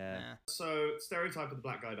 Damn. Yeah. Yeah. So, stereotype of the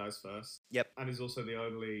black guy dies first. Yep. And is also the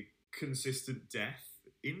only consistent death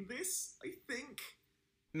in this, I think.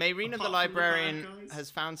 Mayrina the Apart from the bad Librarian guys. has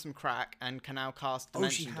found some crack and can now cast Oh,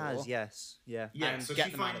 Dimension she Door. has, yes. Yeah. Yeah, And so get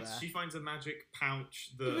she them out of finds, there. she finds a magic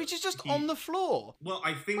pouch that... Which is just he- on the floor. Well,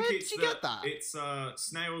 I think Where did it's you get that? It's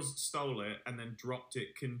Snails stole it and then dropped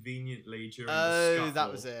it conveniently during the Oh, scuffle.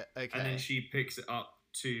 that was it. Okay. And then she picks it up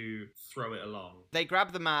to throw it along. They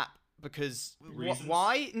grab the map because Reasons?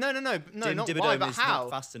 why? No, not why, Dimmadome but is how?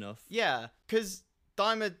 not fast enough. Yeah, because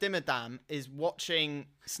Dimmerdam is watching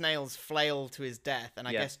Snails flail to his death, and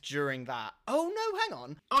I Yeah. guess during that. Oh no, hang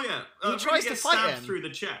on. Oh yeah, He really tries to gets fight stabbed him. through the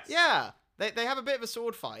chest. Yeah, they have a bit of a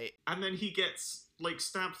sword fight. And then he gets like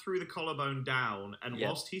stabbed through the collarbone down, and Yep.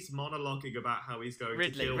 whilst he's monologuing about how he's going to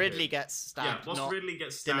Ridley kill him, gets stabbed, whilst not Ridley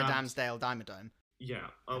gets stabbed, Dimmerdamsdale Dimerdome. yeah,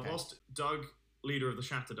 Okay. whilst Doug leader of the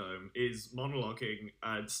Shatterdome, is monologuing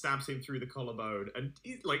and stabs him through the collarbone, and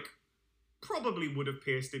he, like, probably would have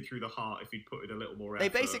pierced him through the heart if he'd put in a little more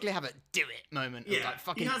effort. They basically have a "do it" moment. Of, Yeah, like,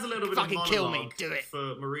 fucking, he has a little bit of fucking kill me, monologue do it.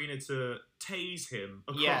 for Marina to tase him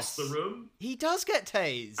across Yes. the room. He does get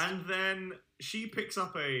tased. And then she picks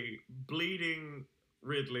up a bleeding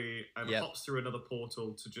Ridley and hops through another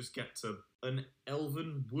portal to just get to an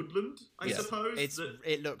elven woodland, I suppose.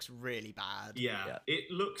 It looks really bad. Yeah, it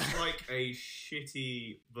looks like a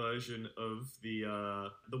shitty version of the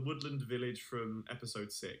woodland village from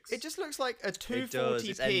episode 6. It just looks like a 240p. It does.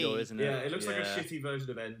 It's Endor, isn't it? Yeah, it looks like a shitty version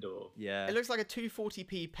of Endor. Yeah. It looks like a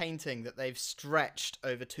 240p painting that they've stretched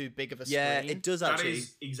over too big of a screen. Yeah, it does actually. That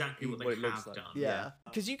is exactly what they it looks have like. done. Yeah,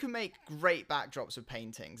 because you can make great backdrops with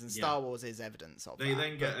paintings, and Star Wars is evidence of They that.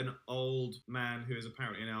 then get an old man who is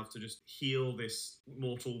apparently an elf to just heal this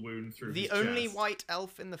mortal wound through the his only chest. white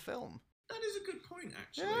elf in the film. That is a good point,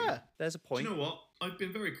 actually. Yeah. There's a Do point. you know what? I've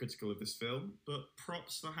been very critical of this film, but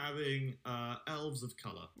props for having elves of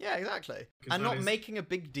colour. Yeah, exactly. 'Cause And that not is- making a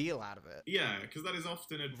big deal out of it. Yeah, because that is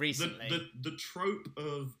often Recently. the trope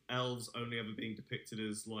of elves only ever being depicted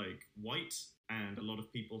as like white, and a lot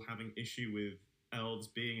of people having issue with elves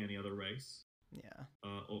being any other race. Yeah.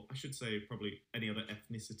 Or I should say probably any other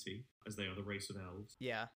ethnicity, as they are the race of elves.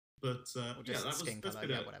 Yeah. But Or just that's skin been color,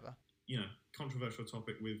 a whatever. controversial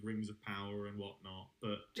topic with Rings of Power and whatnot.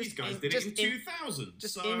 But Just these guys in- did just it in in- 2000.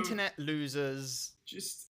 Just so internet losers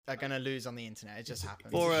Just are gonna lose on the internet. It just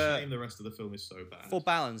happens. it's Or, a shame the rest of the film is so bad. For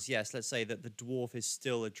balance, yes, let's say that the dwarf is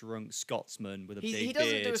still a drunk Scotsman with a big he doesn't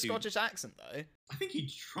beard. do a who- Scottish accent though. I think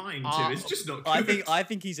he's trying to. It's just not good. I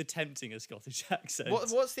think he's attempting a Scottish accent.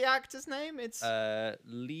 What's the actor's name? It's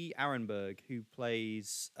Lee Arenberg, who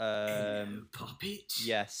plays Hello, puppet.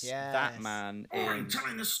 yes, Yes. that man I'm in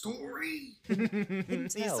telling the story.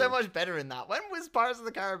 he's tell. so much better in that. When was Pirates of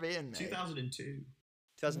the Caribbean made? 2002.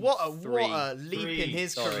 2003. What a leap in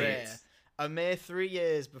his Sorry. career. A mere 3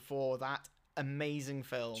 years before that amazing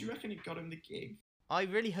film. Do you reckon it got him the gig? I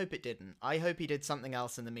really hope it didn't. I hope he did something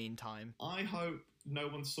else in the meantime. I hope no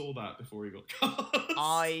one saw that before he got cast.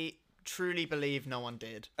 I truly believe no one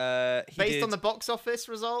did. He Based did, on the box office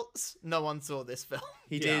results, no one saw this film.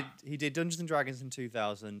 Yeah. he did Dungeons and Dragons in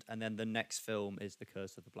 2000, and then the next film is The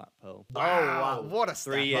Curse of the Black Pearl. Oh, wow. What a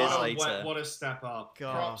step 3 years up. later. What a step up.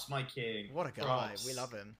 God. Props, my king. What a guy. Props. We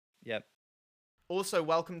love him. Yep. Also,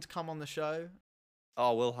 welcome to come on the show.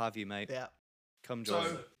 Oh, we'll have you, mate. Yeah. Come join.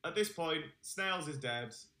 So, at this point, Snails is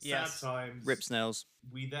dead. Yes. Sad times. Rip Snails.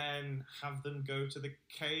 We then have them go to the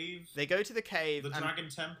cave. They go to the cave. The and Dragon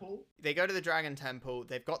Temple. They go to the Dragon Temple.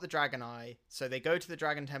 They've got the Dragon Eye. So they go to the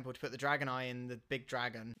Dragon Temple to put the Dragon Eye in the big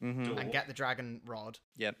dragon Mm-hmm. and get the Dragon Rod.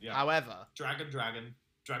 Yep. Yeah. However,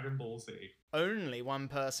 Dragon Ball Z. only one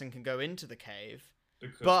person can go into the cave.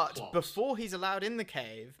 Because But plot. before he's allowed in the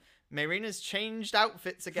cave, Marina's changed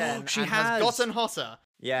outfits again She and has. gotten hotter.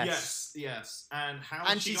 Yes. And how And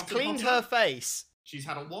has she she's gotten cleaned hotter? her face. She's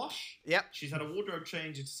had a wash. Yep. She's had a wardrobe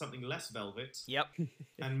change into something less velvet Yep.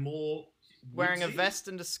 and more Wearing a woodsy. vest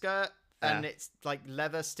and a skirt. And Yeah. it's like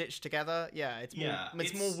leather stitched together. Yeah, it's more, Yeah,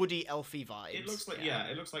 it's more it's- woody elfy vibes. It looks like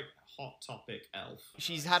it looks like Hot Topic elf.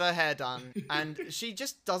 She's had her hair done, and she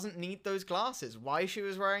just doesn't need those glasses. Why she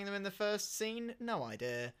was wearing them in the first scene, no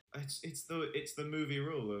idea. It's the movie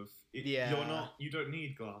rule of Yeah. you don't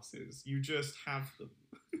need glasses. You just have them.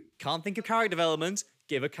 Can't think of character development.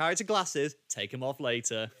 Give a character glasses. Take them off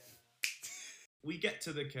later. We get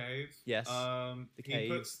to the cave. Yes, The cave.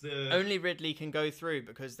 He puts the Only Ridley can go through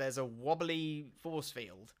because there's a wobbly force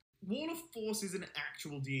field. Wall of Force is an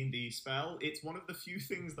actual D&D spell. It's one of the few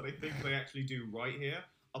things that I think they actually do right here.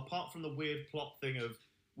 Apart from the weird plot thing of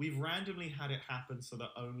we've randomly had it happen so that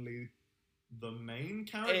only the main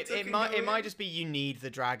character It can might go it might in. just be you need the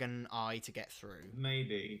dragon eye to get through.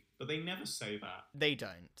 Maybe, but they never say that. They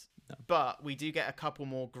don't. But we do get a couple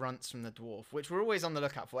more grunts from the dwarf, which we're always on the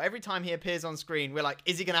lookout for. Every time he appears on screen, we're like,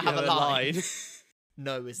 is he going to have a line?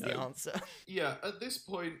 No is the No. answer. Yeah, at this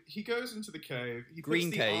point, he goes into the cave. He Green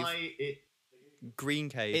puts cave. the eye, Green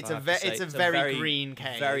cave. It's I a have ve- to say. it's a very green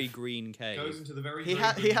cave. Very green cave. goes into the very He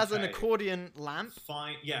very he green has an cave. accordion lamp.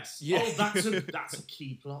 Fine. Yes. Yeah. Oh, that's a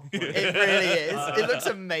key plot point. It really is. It looks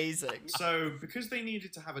amazing. So, because they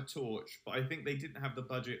needed to have a torch, but I think they didn't have the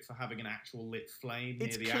budget for having an actual lit flame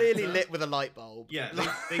It's near the clearly actor. lit with a light bulb. Yeah,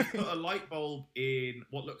 they put a light bulb in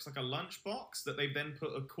what looks like a lunchbox that they've then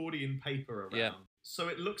put accordion paper around. Yeah. So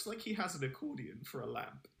it looks like he has an accordion for a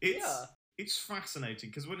lamp. It's fascinating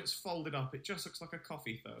because when it's folded up, it just looks like a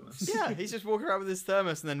coffee thermos. Yeah, he's just walking around with his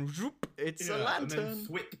thermos and then whoop, it's a And lantern. then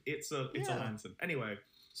thwip, it's a Yeah. lantern. Anyway,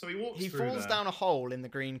 so he walks He through falls there. down a hole in the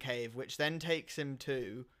green cave, which then takes him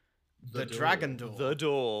to the dragon door. The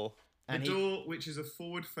door. The And door, which is a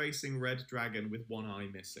forward-facing red dragon with one eye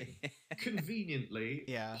missing, conveniently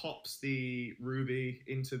pops the ruby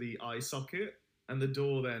into the eye socket, and the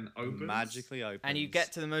door then opens. Magically opens. And you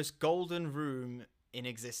get to the most golden room in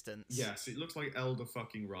existence. Yes, it looks like Elder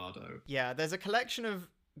fucking Rado. Yeah, there's a collection of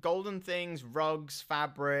golden things, rugs,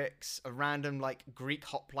 fabrics, a random, like, Greek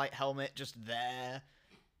hoplite helmet just there.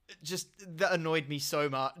 Just, that annoyed me so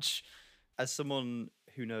much. As someone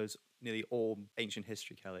who knows nearly all ancient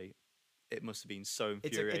history, Kelly, it must have been so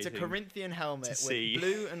infuriating. It's a Corinthian helmet with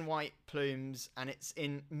blue and white plumes, and it's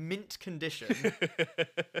in mint condition.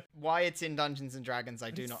 Why it's in Dungeons and Dragons, I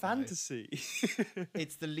do not know. Fantasy.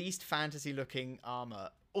 It's the least fantasy-looking armor.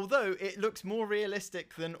 Although it looks more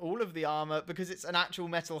realistic than all of the armor because it's an actual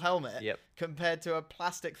metal helmet compared to a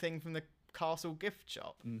plastic thing from the castle gift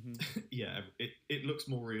shop. Yeah, it looks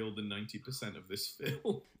more real than 90% of this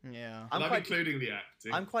film. Yeah. I'm including the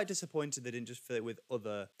acting. I'm quite disappointed they didn't just fill it with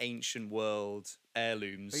other ancient world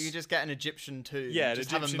heirlooms. Or you just get an Egyptian tomb. Yeah,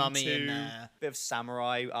 just have a mummy in there. Bit of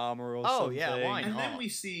samurai armor or something. Oh, yeah, why not? And then we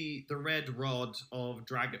see the red rod of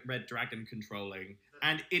red dragon controlling,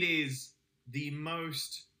 and it is the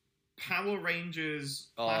most Power Rangers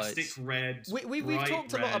plastic red. We've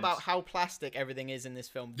talked a lot about how plastic everything is in this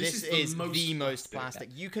film. This is the most plastic.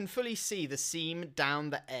 You can fully see the seam down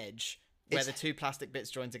the edge where the two plastic bits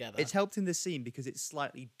join together. It's helped in this scene because it's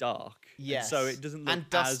slightly dark. Yes. So it doesn't look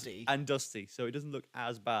dusty. And dusty. So it doesn't look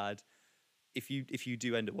as bad if you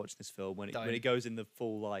do end up watching this film when it goes in the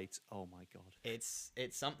full light. Oh my god. It's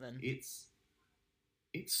something.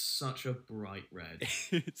 It's such a bright red.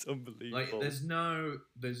 It's unbelievable. Like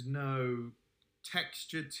there's no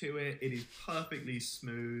texture to it. It is perfectly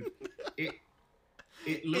smooth.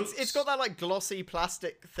 It looks. It's got that like glossy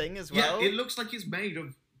plastic thing as well. Yeah, it looks like it's made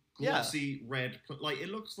of glossy red. Like it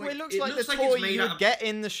looks like the toy you would get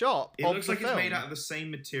in the shop. It looks like it's made out of the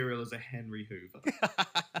same material as a Henry Hoover.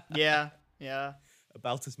 Yeah.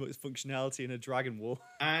 About as much functionality in a Dragon War.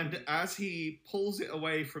 And as he pulls it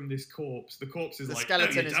away from this corpse, the corpse is the like,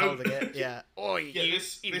 skeleton no, is holding it. Yeah. Oi, you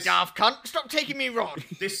this daft cunt! Stop taking me rod.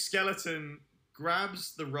 This skeleton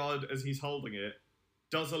grabs the rod as he's holding it,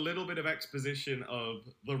 does a little bit of exposition of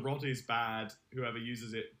the rod is bad. Whoever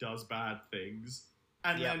uses it does bad things,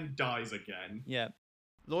 and then dies again. Yeah.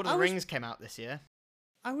 Lord of the Rings came out this year.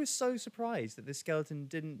 I was so surprised that this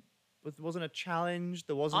skeleton wasn't a challenge.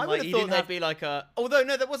 There wasn't. I would have thought there'd be like a. Although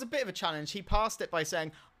no, there was a bit of a challenge. He passed it by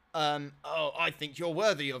saying, "Oh, I think you're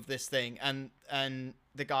worthy of this thing," and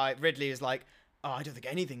the guy Ridley is like, "Oh, I don't think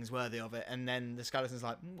anything's worthy of it," and then the skeleton's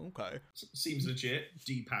like, "Okay, seems legit."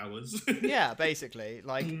 D-powers. Yeah, basically,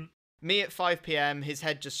 like me at 5 p.m. His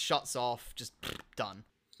head just shuts off, just done.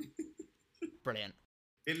 Brilliant.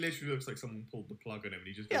 It literally looks like someone pulled the plug on him, and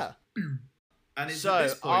he just goes, boom. And it's so at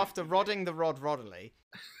this point, after rodding the rod roddily.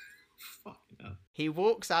 Fucking hell. He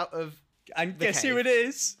walks out of and guess who it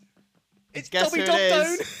is? It's Guess Dobby who it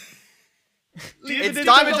Dobdone. It's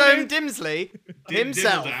Dimmadome Dimsley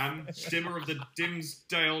himself. Dimmer of the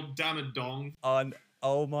Dimsdale Dammadong. And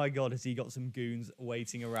oh my god, has he got some goons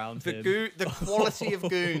waiting around him? The quality of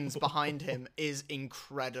goons behind him is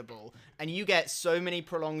incredible. And you get so many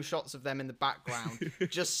prolonged shots of them in the background,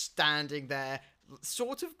 just standing there,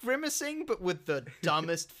 sort of grimacing, but with the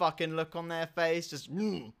dumbest fucking look on their face. Just,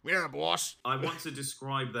 yeah, boss. I want to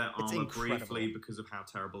describe their armor briefly because of how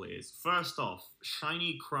terrible it is. First off,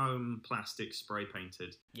 shiny chrome plastic spray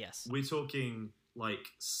painted. Yes. We're talking like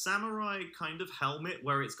samurai kind of helmet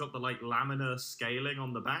where it's got the like laminar scaling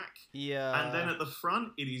on the back. Yeah. And then at the front,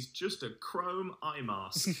 it is just a chrome eye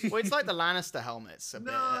mask. Well, it's like the Lannister helmets a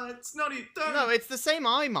bit. It's not. No, it's the same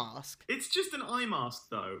eye mask. It's just an eye mask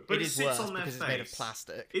though, but it sits on their face. It's made of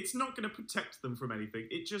plastic. It's not going to protect them from anything.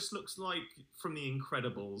 It just looks like from The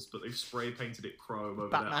Incredibles, but they've spray painted it chrome over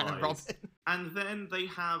Batman their eyes. and Robin. And then they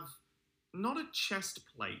have not a chest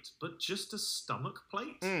plate, but just a stomach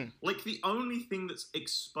plate. Like the only thing that's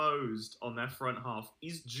exposed on their front half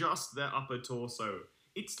is just their upper torso.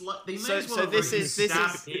 It's like they may as well have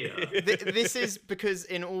stab here. This is because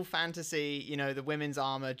in all fantasy, you know, the women's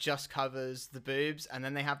armor just covers the boobs, and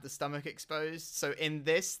then they have the stomach exposed. So in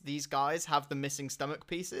this, these guys have the missing stomach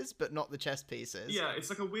pieces, but not the chest pieces. Yeah, it's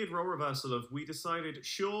like a weird role reversal of we decided,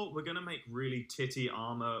 sure, we're gonna make really titty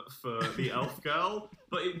armor for the elf girl,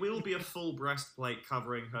 but it will be a full breastplate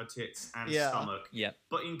covering her tits and stomach. Yeah.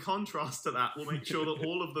 But in contrast to that, we'll make sure that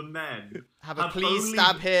all of the men have a please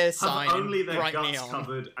stab here sign. Have only their bright guts neon.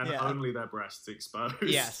 covered and only their breasts exposed.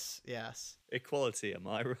 Yes. Equality, am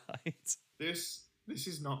I right? This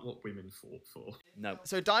is not what women fought for. No.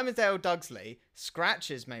 So Diamonddale Dugsley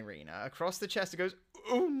scratches Marina across the chest and goes,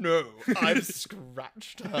 oh no, I've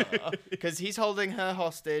scratched her. Because he's holding her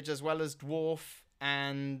hostage as well as Dwarf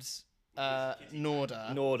and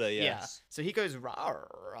Norda. Norda, yes. Yeah. So he goes, "Rawr,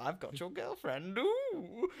 I've got your girlfriend.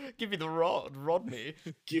 Ooh, give me the rod, rod me."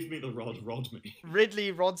 Give me the rod, rod me.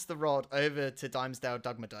 Ridley rods the rod over to Dimesdale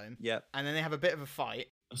Dugmadome. Yep. And then they have a bit of a fight.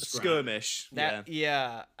 A scrap. Skirmish.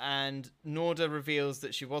 Yeah, and Norda reveals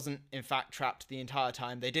that she wasn't, in fact, trapped the entire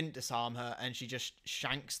time. They didn't disarm her, and she just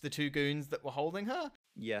shanks the two goons that were holding her.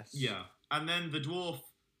 Yes. Yeah. And then the dwarf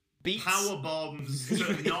Beats... power bombs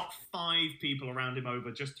to knock 5 people around him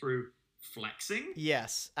over just through flexing.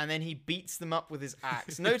 Yes, and then he beats them up with his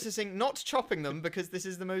axe, noticing not chopping them because this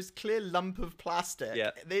is the most clear lump of plastic.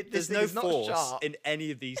 Yeah. This There's thing no is not force sharp. in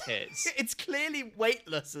any of these hits. It's clearly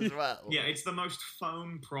weightless as well. Yeah, it's the most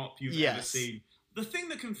foam prop you've ever seen. The thing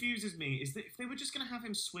that confuses me is that if they were just going to have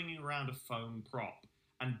him swinging around a foam prop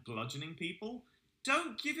and bludgeoning people,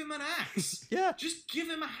 don't give him an axe. Yeah. Just give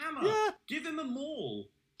him a hammer. Yeah. Give him a maul.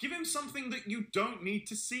 Give him something that you don't need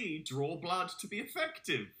to see draw blood to be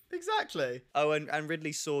effective. Exactly. Oh, and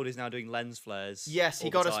Ridley's sword is now doing lens flares. Yes, he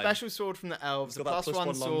all got the a time. special sword from the elves, He's a got that +1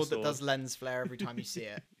 +1 sword that longsword. does lens flare every time you see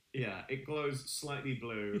it. Yeah, it glows slightly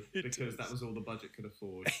blue because that was all the budget could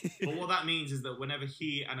afford. But what that means is that whenever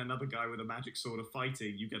he and another guy with a magic sword are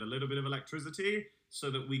fighting, you get a little bit of electricity so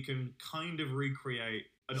that we can kind of recreate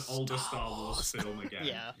an older Star Wars film again.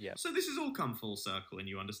 Yeah. So this has all come full circle and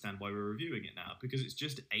you understand why we're reviewing it now, because it's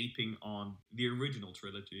just aping on the original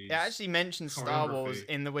trilogy. It actually mentions Star Wars choreography.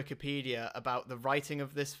 in the Wikipedia about the writing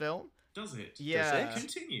of this film. Does it? Yeah. Does it?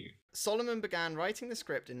 Continue. Solomon began writing the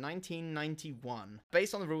script in 1991.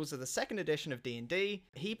 Based on the rules of the second edition of D&D,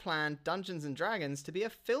 he planned Dungeons & Dragons to be a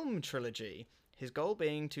film trilogy, his goal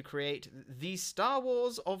being to create the Star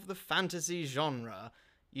Wars of the fantasy genre,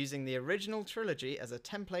 using the original trilogy as a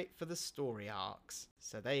template for the story arcs.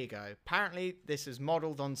 So there you go. Apparently, this is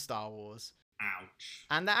modelled on Star Wars. Ouch.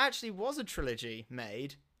 And there actually was a trilogy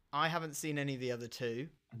made. I haven't seen any of the other two.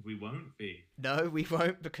 And we won't be. No, we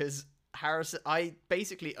won't, because I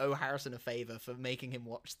basically owe Harrison a favour for making him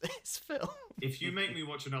watch this film. If you make me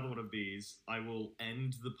watch another one of these, I will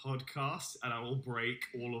end the podcast and I will break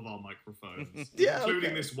all of our microphones. Yeah,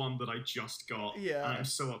 including okay. this one that I just got. Yeah. I'm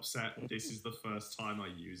so upset this is the first time I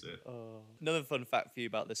use it. Another fun fact for you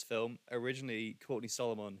about this film. Originally, Courtney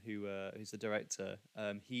Solomon, who's the director,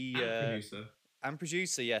 he And producer. and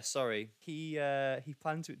producer, yes, sorry. He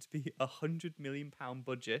planned it to be £100 million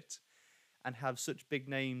budget and have such big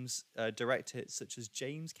names direct hits such as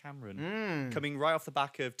James Cameron coming right off the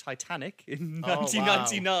back of Titanic in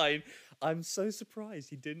 1999. I'm so surprised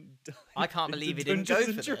he didn't die. I can't into believe he didn't go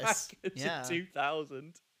Dungeons for and this. Dragons Yeah. in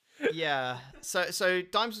 2000. Yeah. So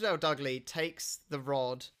Dimesdale Dudley takes the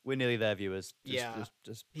rod. We're nearly there, viewers. Yeah.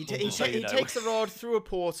 Just He so you know. takes the rod through a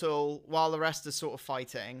portal while the rest are sort of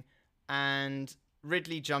fighting, and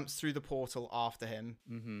Ridley jumps through the portal after him.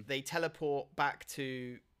 Mm-hmm. They teleport back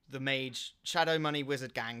to the mage Shadow Money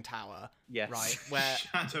Wizard Gang Tower. Yes. Right. Where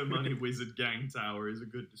Shadow Money Wizard Gang Tower is a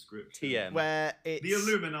good description. TM. where it's The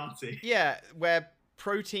Illuminati. Yeah, where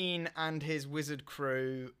Protein and his wizard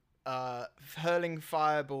crew hurling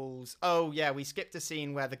fireballs. Oh yeah, we skipped a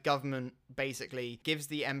scene where the government basically gives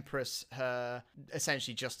the Empress her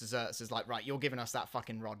essentially just desserts as like, right, you're giving us that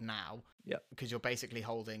fucking rod now. Yep. Because you're basically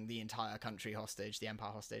holding the entire country hostage, the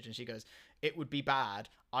empire hostage. And she goes, it would be bad.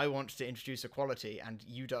 I want to introduce equality and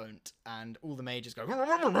you don't. And all the mages go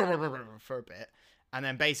for a bit. And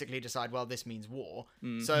then basically decide, well, this means war.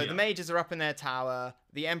 So the mages are up in their tower.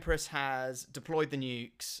 The Empress has deployed the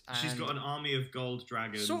nukes. And She's got an army of gold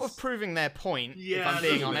dragons. sort of proving their point, Yeah, if I'm a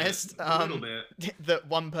being little bit. honest. A little bit. That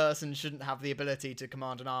one person shouldn't have the ability to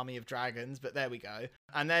command an army of dragons, but there we go.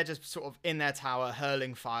 And they're just sort of in their tower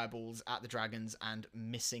hurling fireballs at the dragons and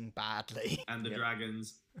missing badly. And the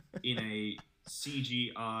dragons in a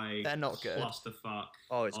CGI They're not good. clusterfuck.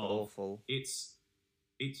 Oh, it's of- awful. It's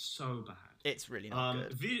so bad. It's really not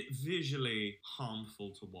good. Visually harmful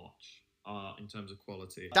to watch in terms of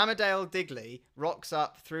quality. Damodale Digley rocks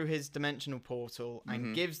up through his dimensional portal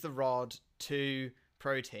and gives the rod to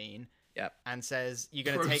Protein. Yep. And says, you're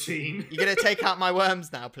gonna Protein. take out my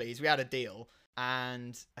worms now, please. We had a deal.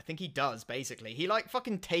 And I think he does, basically. He like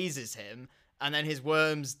fucking tases him and then his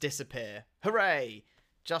worms disappear. Hooray!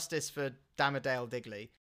 Justice for Damodale Digley.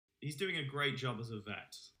 He's doing a great job as a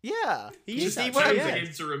vet. Yeah. He's he actually, worms yeah. it.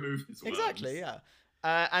 him to remove his worms. Exactly, yeah.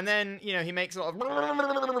 And then, he makes a lot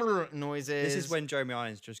of noises. This is when Jeremy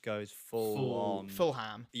Irons just goes full on. Full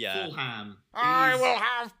ham. Yeah. Full ham. I is- will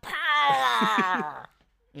have power!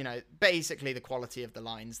 You know, basically the quality of the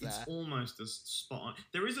lines there. It's almost as spot on.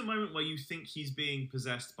 There is a moment where you think he's being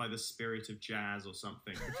possessed by the spirit of jazz or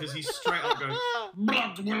something, because he's straight up going,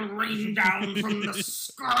 "Blood will rain down from the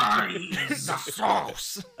skies." The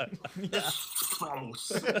sauce. The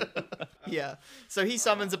sauce. Yeah. So he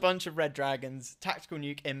summons a bunch of red dragons, tactical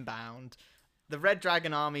nuke inbound. The red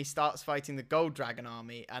dragon army starts fighting the gold dragon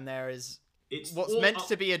army, and there is what's meant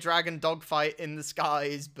to be a dragon dogfight in the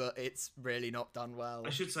skies, but it's really not done well. I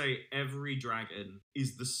should say every dragon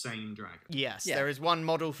is the same dragon. Yes, there is one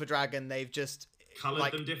model for dragon. They've just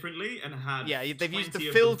coloured them differently and had they've used the 20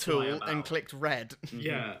 of fill them fly tool about. and clicked red.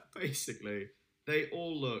 Yeah, basically. They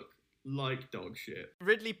all look like dog shit.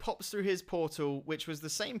 Ridley pops through his portal, which was the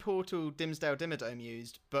same portal Dimsdale Dimmadome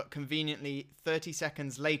used, but conveniently 30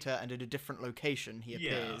 seconds later and at a different location he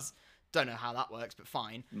appears. Don't know how that works, but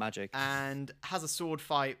fine. Magic. And has a sword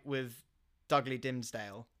fight with Dudley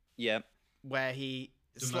Dimsdale. Yeah. Where he...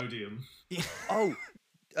 Demodium.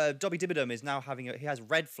 Dobby Dimmadome is now he has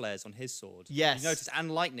red flares on his sword. Yes. You notice,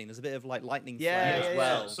 and lightning. There's a bit of like lightning Yeah, flare as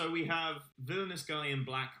well. So we have villainous guy in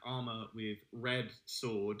black armor with red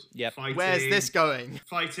sword. Yep. Fighting, Where's this going?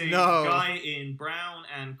 Fighting No. guy in brown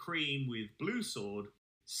and cream with blue sword.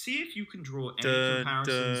 See if you can draw any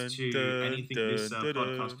comparisons to anything this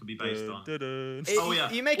podcast could be based on.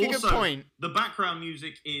 You make a good point. The background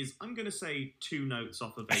music is, I'm going to say, 2 notes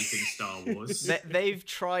off of Aping Star Wars. They've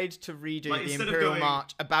tried to redo Like, the instead of Imperial going-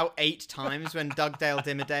 March about 8 times when Dugdale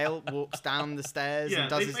Dimmerdale walks down the stairs and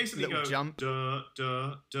does they his basically little go, jump. Duh,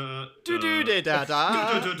 duh, duh,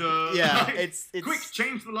 Do-do-de-da-da. duh. Yeah, Like, it's... quick,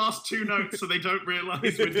 change the last 2 notes so they don't realise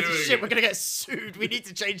we're doing Shit, it. we're gonna get sued. We need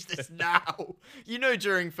to change this now. You know,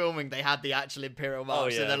 during filming, they had the actual Imperial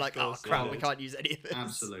March, so yeah, they're like, of oh course, crap, yeah. we can't use any of this.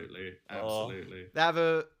 Absolutely. They have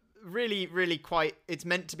a really, really quite... It's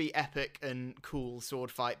meant to be epic and cool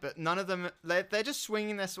sword fight, but none of them... They're just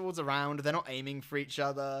swinging their swords around. They're not aiming for each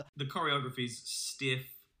other. The choreography's stiff.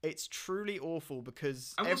 It's truly awful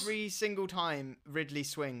because every single time Ridley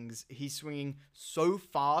swings, he's swinging so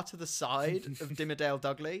far to the side of Dimmerdale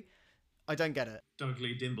Dudley. I don't get it.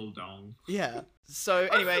 Dudley Dimbledong. Yeah. So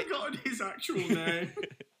anyway, I've forgotten his actual name.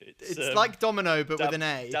 it's like Domino but with an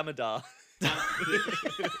A. Damodar.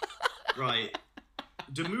 Right.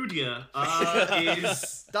 Demudia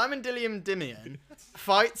is... Diamondillium Dimion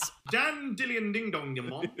fights Dan Dillian Ding Dong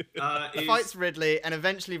Yamon. fights Ridley, and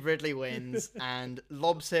eventually Ridley wins and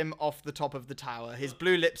lobs him off the top of the tower. His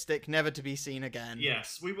blue lipstick never to be seen again.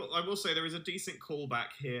 Yes, I will say there is a decent callback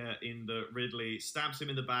here in that Ridley stabs him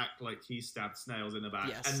in the back like he stabbed Snails in the back,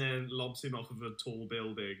 Yes. and then lobs him off of a tall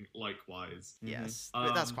building likewise. Yes,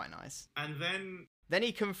 Mhm. that's quite nice. And Then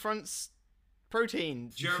he confronts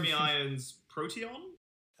Protein. Jeremy Irons' Proteon?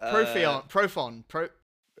 Prophon.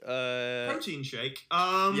 Protein shake.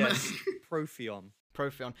 Yes, Profion.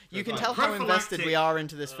 You can Right. tell how invested Prophylactic- we are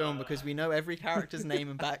into this film because we know every character's name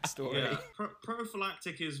and backstory. Yeah.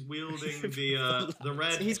 Prophylactic is wielding the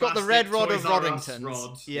red. He's got the red plastic rod of Toys R Us Roddingtons.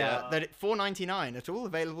 rod. Yeah, that at $4.99 at all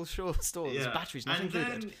available stores. Batteries not and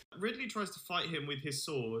included. then Ridley tries to fight him with his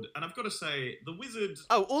sword, and I've got to say, the wizard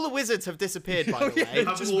Oh, all the wizards have disappeared, by the way.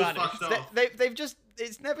 have just all vanished. fucked off. They've just...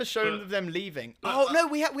 It's never shown But- them leaving. but- No,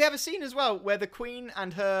 we have a scene as well where the queen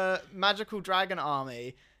and her magical dragon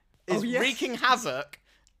army is wreaking havoc,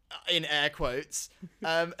 in air quotes.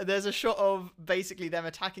 There's a shot of basically them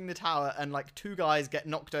attacking the tower and like 2 guys get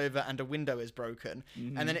knocked over and a window is broken.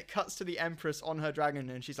 And then it cuts to the Empress on her dragon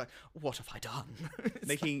and she's like, what have I done? It's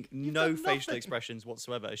Making like, "You've no done facial nothing." expressions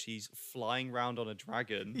whatsoever as she's flying around on a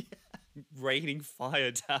dragon, raining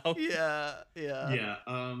fire down. Yeah. Yeah,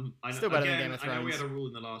 I Still better than Game of I know we Thrones. had a rule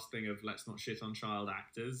in the last thing of let's not shit on child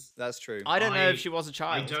actors. That's true. I don't know I- if she was a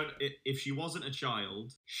child. If she wasn't a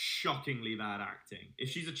child, shockingly bad acting. If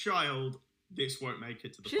she's a child, this won't make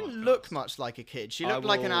it to the She didn't podcast. look much like a kid. She looked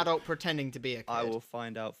like an will- adult pretending to be a kid. I will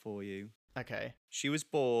find out for you. Okay. She was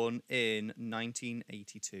born in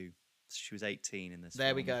 1982. She was 18 in this.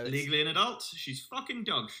 There we film. go. Legally an adult, she's fucking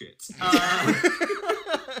dog shit.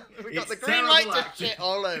 We got It's the green light terrible to acting. shit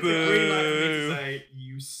all over. The green light for me to say,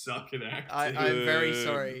 you suck at acting. I'm very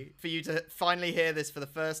sorry for you to finally hear this for the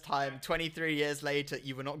first time. 23 years later,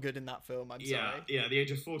 you were not good in that film. I'm sorry. Yeah, the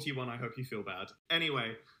age of 41, I hope you feel bad.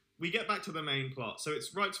 Anyway, we get back to the main plot. So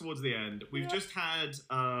it's right towards the end. We've just had,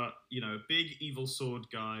 big evil sword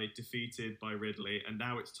guy defeated by Ridley, and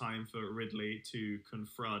now it's time for Ridley to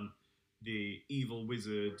confront the evil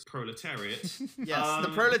wizard proletariat. Yes,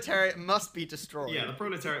 the proletariat must be destroyed. Yeah, the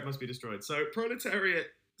proletariat must be destroyed. So proletariat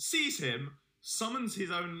sees him, summons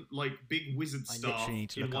his own big wizard I staff literally need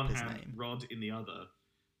to in look up one his hand, name. rod in the other,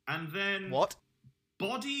 and then What?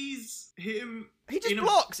 bodies him. He just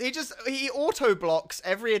blocks. He auto blocks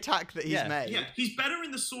every attack that he's made. Yeah, he's better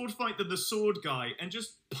in the sword fight than the sword guy, and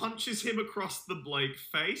just punches him across the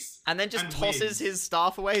face, and then just tosses his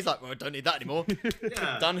staff away. He's like, "Well, I don't need that anymore.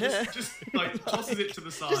 Yeah, done here." Just like tosses it to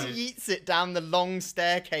the side. Just yeets it down the long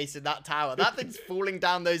staircase in that tower. That thing's falling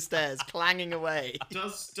down those stairs, clanging away.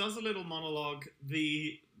 Does a little monologue.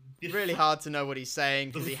 Really hard to know what he's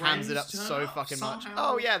saying because he hams it up so fucking much.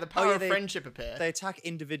 Oh yeah, the power of friendship appear. They attack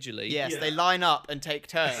individually. Yes, they line up and take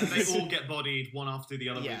turns. And they all get bodied one after the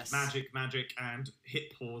other with magic, and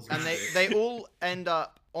hit pause. And they all end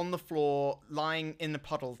up on the floor, lying in the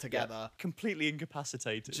puddle together, completely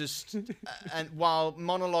incapacitated. Just and while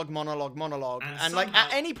monologue, and like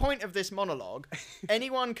at any point of this monologue,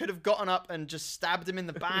 anyone could have gotten up and just stabbed him in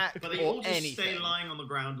the back, but they or all just anything. stay lying on the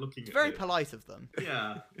ground looking. It's very polite of them.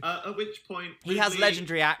 Yeah. At which point he has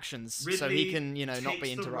legendary actions, so he Ridley can, not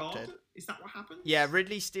be interrupted. Rod? Is that what happens? Yeah,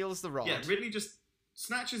 Ridley steals the rod. Yeah, Ridley just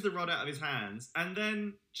snatches the rod out of his hands and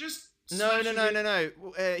then just. No.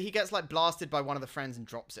 He gets like blasted by one of the friends and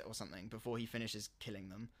drops it or something before he finishes killing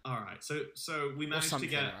them. All right, so we managed to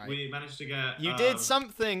get. Right? We managed to get. You did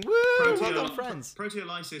something. Woo! Well done, friends.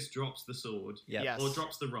 Proteolysis drops the sword. Yeah. Yes. Or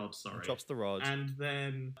drops the rod. Sorry. Drops the rod. And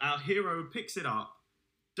then our hero picks it up,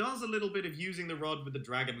 does a little bit of using the rod with the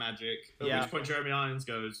dragon magic. At which point Jeremy Irons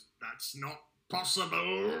goes, "That's not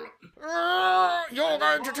possible. You're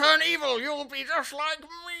going to turn evil. You'll be just like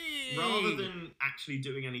me." Rather than actually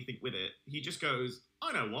doing anything with it, he just goes,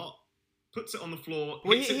 "I know what." Puts it on the floor.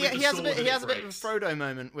 Well, he has a bit of a Frodo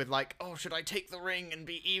moment with like, "Oh, should I take the ring and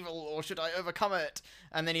be evil, or should I overcome it?"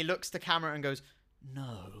 And then he looks to camera and goes,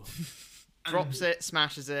 "No." Drops it,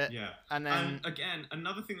 smashes it. Yeah. And then again,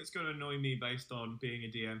 another thing that's going to annoy me based on being a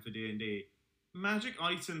DM for D&D. Magic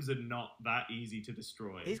items are not that easy to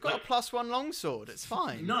destroy. He's got a +1 longsword. It's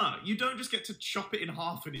fine. No, you don't just get to chop it in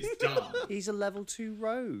half and it's done. He's a level 2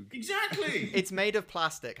 rogue. Exactly. It's made of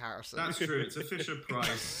plastic, Harrison. That's true. It's a Fisher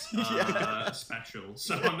Price special,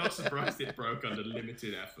 so I'm not surprised it broke under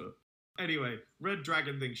limited effort. Anyway, Red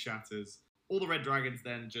Dragon thing shatters. All the Red Dragons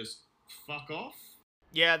then just fuck off.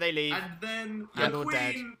 Yeah, they leave. And then And the or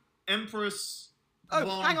dead. Queen, Empress, hang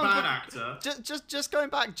on, bad actor. Just going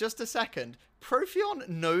back just a second. Protheon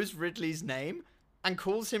knows Ridley's name and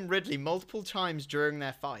calls him Ridley multiple times during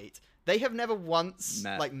their fight. They have never once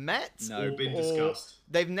met No. Or been discussed.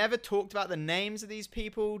 They've never talked about the names of these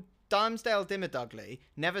people. Dimmesdale Dimmerdugley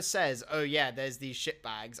never says, "Oh yeah, there's these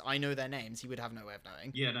shitbags. I know their names." He would have no way of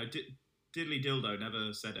knowing. Yeah, no, Diddly Dildo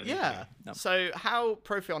never said anything. Yeah. No. So how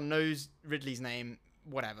Protheon knows Ridley's name,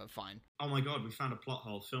 whatever, fine. Oh my god, we found a plot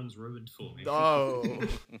hole. Film's ruined for me. Oh.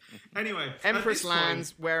 Anyway, Empress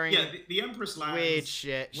lands wearing the Empress lands weird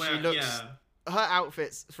shit. She looks... Her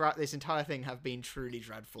outfits throughout this entire thing have been truly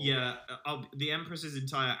dreadful. Yeah, the Empress's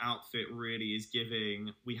entire outfit really is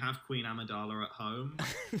giving, we have Queen Amidala at home.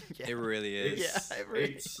 Yeah. It really is. Yeah, it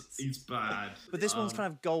really is. It's bad. But this one's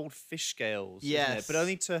kind of gold fish scales, yes. isn't it? But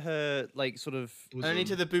only to her, like, sort of... Only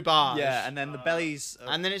to the boobage. Yeah, and then the belly's...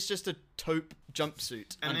 And then it's just a taupe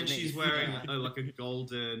jumpsuit And underneath. then she's wearing like a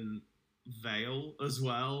golden veil as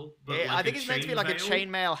well. But like I think it's meant to be like a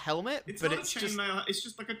chainmail helmet, it's but not it's a just... chainmail. It's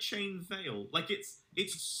just like a chain veil. Like it's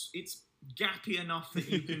gappy enough that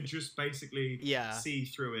you can just basically see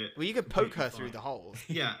through it. Well, you could poke her through the hole.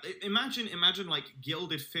 Yeah, imagine like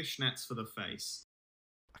gilded fishnets for the face.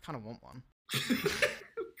 I kind of want one.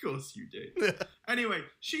 Of course you do. Anyway,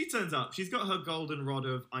 she turns up. She's got her golden rod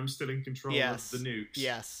of "I'm still in control of the nukes."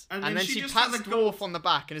 Yes. And then she just pats has a Dwarf on the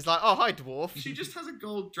back and is like, "Oh, hi, Dwarf." She just has a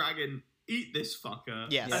gold dragon. Eat this fucker.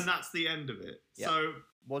 Yes. And that's the end of it. Yeah. So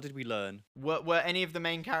what did we learn? Were any of the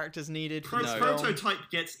main characters needed? Prototype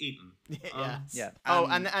gets eaten. Yeah.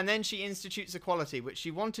 And then she institutes equality, which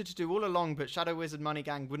she wanted to do all along, but Shadow Wizard Money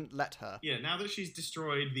Gang wouldn't let her. Yeah, now that she's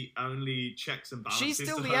destroyed the only checks and balances, she's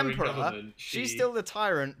still to the her in emperor. government, She's still the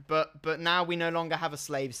tyrant, but now we no longer have a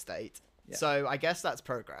slave state. Yeah. So I guess that's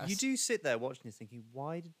progress. You do sit there watching this thinking,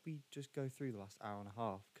 why did we just go through the last hour and a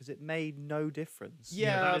half? Because it made no difference.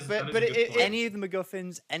 Yeah, that is but any of the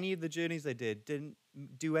MacGuffins, any of the journeys they didn't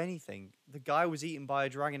do anything. The guy was eaten by a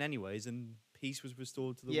dragon anyways, and peace was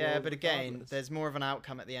restored to the world. Yeah, but again, regardless. there's more of an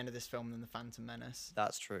outcome at the end of this film than the Phantom Menace.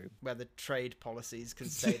 That's true. Where the trade policies can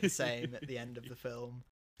stay the same at the end of the film.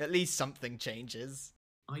 At least something changes.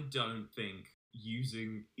 I don't think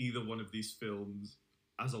using either one of these films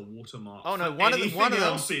as a watermark. Oh no, for one of anything them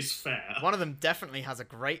else is fair. One of them definitely has a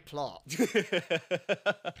great plot.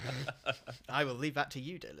 I will leave that to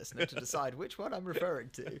you, dear listener, to decide which one I'm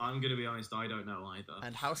referring to. I'm gonna be honest, I don't know either.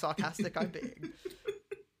 And how sarcastic I'm being.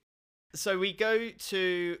 So we go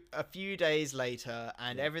to a few days later,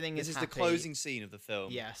 and everything is This is happy. the closing scene of the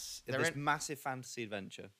film. Yes. Of this massive fantasy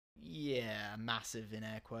adventure. Yeah, massive in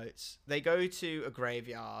air quotes. They go to a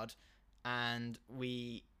graveyard, and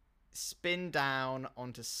we spin down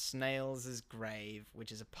onto Snails' grave,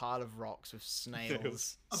 which is a pile of rocks with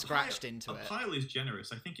snails scratched into it. A pile is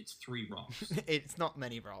generous. I think it's 3 rocks. It's not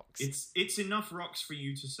many rocks. It's enough rocks for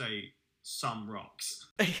you to say some rocks.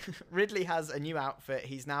 Ridley has a new outfit.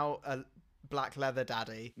 He's now a black leather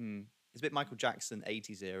daddy. It's a bit Michael Jackson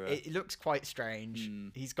 80s era. It looks quite strange.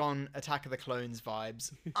 He's gone Attack of the Clones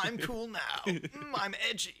vibes. I'm cool now. I'm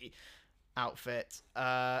edgy. Outfit.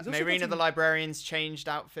 Marina the librarian's changed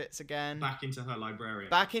outfits again. Back into her librarian.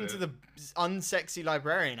 Back into the unsexy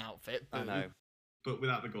librarian outfit. I know. But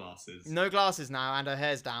without the glasses. No glasses now, and her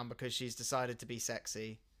hair's down because she's decided to be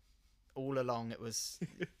sexy. All along, it was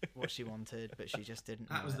what she wanted, but she just didn't.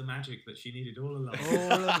 That was the magic that she needed all along.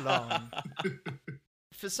 All along.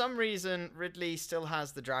 For some reason, Ridley still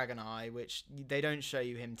has the dragon eye, which they don't show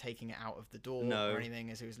you him taking it out of the door or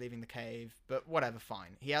anything as he was leaving the cave. But whatever,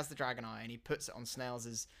 fine. He has the dragon eye, and he puts it on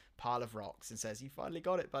Snails' pile of rocks and says, "You finally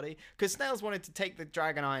got it, buddy." Because Snails wanted to take the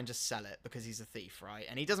dragon eye and just sell it because he's a thief, right?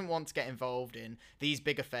 And he doesn't want to get involved in these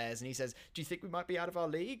big affairs. And he says, "Do you think we might be out of our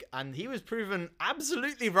league?" And he was proven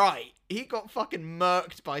absolutely right. He got fucking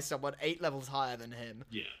murked by someone 8 levels higher than him.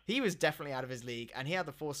 Yeah. He was definitely out of his league, and he had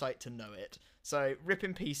the foresight to know it. So rip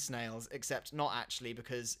in peace, Snails, except not actually,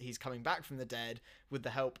 because he's coming back from the dead with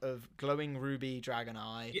the help of glowing ruby dragon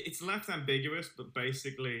eye. Yeah, it's left ambiguous, but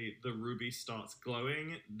basically the ruby starts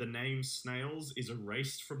glowing. The name Snails is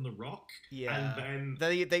erased from the rock. Yeah. And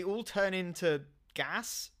then they all turn into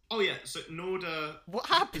gas. Oh yeah, so Norda. What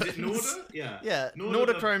happens? Is it Norda? Yeah. Yeah.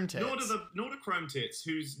 Norda Chrome Tits. Norda Chrome Tits,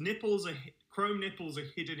 whose chrome nipples are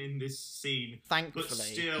hidden in this scene, thankfully, but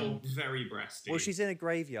still very breasty. Well, she's in a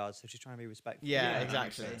graveyard, so she's trying to be respectful. Yeah,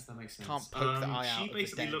 exactly. That makes sense. Can't poke the eye out. She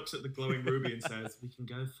basically looks at the glowing ruby and says, "We can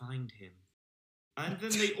go find him." And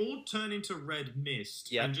then they all turn into red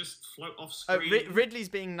mist and just float off screen. Ridley's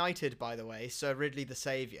being knighted, by the way, Sir Ridley the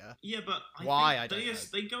Saviour. Yeah, but I don't know.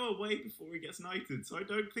 They go away before he gets knighted, so I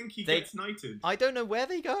don't think he gets knighted. I don't know where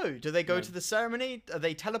they go. Do they go to the ceremony? Are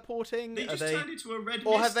they teleporting? They just turned into a red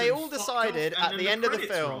or mist have they all decided at the end of the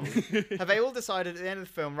film? Roll. Have they all decided at the end of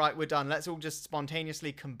the film? Right, we're done. Let's all just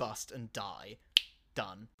spontaneously combust and die.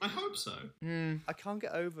 Done. I hope so. I can't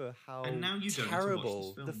get over how now you don't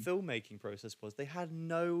terrible watch the this filmmaking process was. They had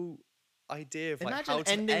no idea of Imagine how to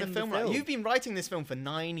ending end the film. Right. You've been writing this film for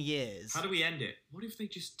 9 years. How do we end it? What if they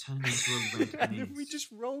just turn into a red mist? We just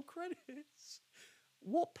roll credits.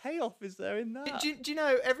 What payoff is there in that? Do you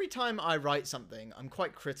know, every time I write something, I'm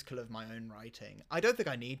quite critical of my own writing. I don't think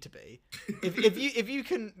I need to be. if you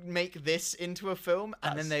can make this into a film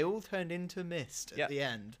and then they all turned into mist at the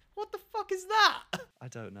end, what the fuck is that? I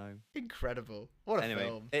don't know. Incredible. What a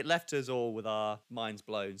film. It left us all with our minds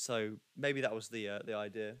blown. So maybe that was the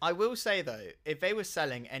idea. I will say though, if they were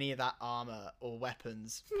selling any of that armor or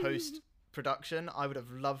weapons post production, I would have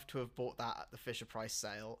loved to have bought that at the Fisher Price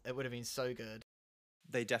sale. It would have been so good.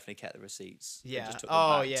 They definitely kept the receipts. Yeah. They just took them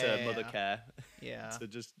back to Mother yeah. Care. Yeah. To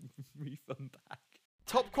just refund back.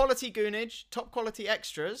 Top quality goonage, top quality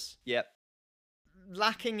extras. Yep.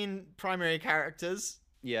 Lacking in primary characters.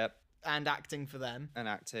 Yep. And acting for them. And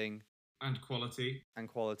acting. And quality. And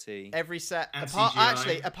quality. Every set. And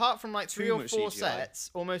apart from like 3 or 4 CGI.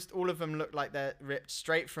 sets, almost all of them look like they're ripped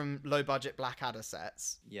straight from low budget Blackadder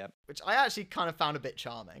sets. Yep. Which I actually kind of found a bit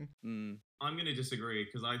charming. I'm going to disagree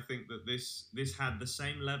because I think that this had the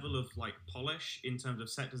same level of like polish in terms of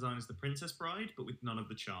set design as The Princess Bride, but with none of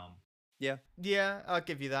the charm. Yeah. Yeah, I'll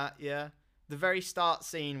give you that, yeah. The very start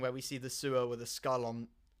scene where we see the sewer with a skull on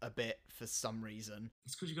a bit for some reason.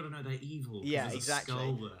 It's because you got to know they're evil. Yeah,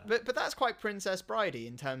 exactly. But that's quite Princess Bridey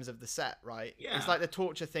in terms of the set, right? Yeah. It's like the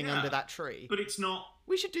torture thing under that tree. But it's not.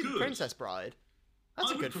 We should do good. The Princess Bride. That's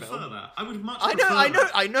a good film. I would prefer that. I would much prefer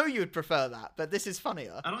I know you would prefer that, but this is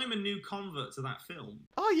funnier. And I'm a new convert to that film.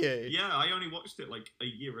 Are you? Yeah, I only watched it like a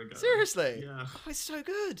year ago. Seriously? Yeah. Oh, it's so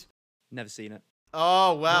good. Never seen it.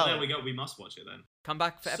 Oh, well. There we go. We must watch it then. Come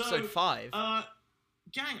back for episode 5.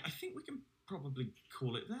 Gang, I think we can probably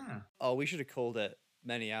call it there. Oh, we should have called it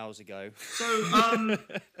many hours ago. So,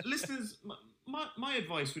 listeners, my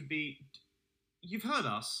advice would be, you've heard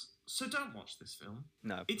us, so don't watch this film.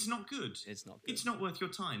 No. It's not good. It's not good. It's not worth your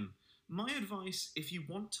time. My advice, if you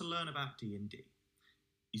want to learn about D&D,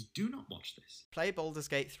 is do not watch this. Play Baldur's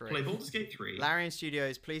Gate 3. Play Baldur's Gate 3. Larian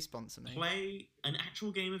Studios, please sponsor me. Play an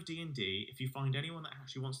actual game of D&D. If you find anyone that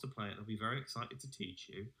actually wants to play it, they'll be very excited to teach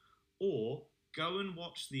you. Or go and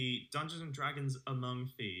watch the Dungeons and Dragons Among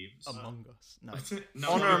Thieves. Among Us. No.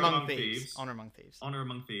 No, Honor Among Thieves. Honor Among Thieves. Honor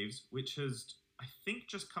Among Thieves, which has, I think,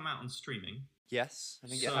 just come out on streaming. Yes, I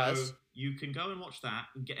think it has. So you can go and watch that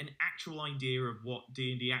and get an actual idea of what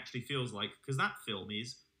D&D actually feels like, because that film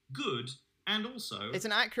is good, and also... It's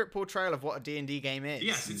an accurate portrayal of what a D&D game is.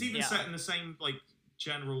 Yes, it's even set in the same, like,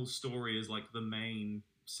 general story as, like, the main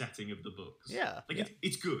setting of the books. Yeah. Like,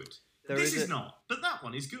 it's good. There this is not, but that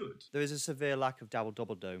one is good. There is a severe lack of Dabble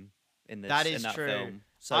Double Dome in this. That is in that true. film.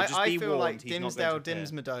 So I just be feel warned, like he's not Dimsdale going to appear.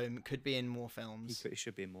 Dimsmadome could be in more films. He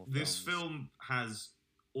should be in more This films. film has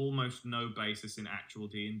almost no basis in actual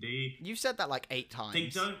D&D. You've said that like 8 times. They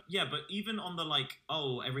don't, yeah, but even on the like,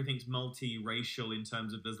 oh, everything's multi-racial in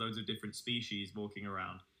terms of there's loads of different species walking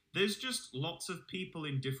around. There's just lots of people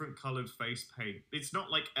in different coloured face paint. It's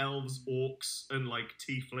not like elves, orcs, and like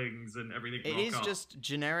tieflings and everything. It is just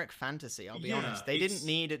generic fantasy, I'll be honest. They didn't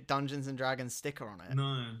need a Dungeons and Dragons sticker on it.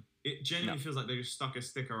 No, it genuinely feels like they just stuck a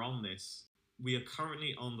sticker on this. We are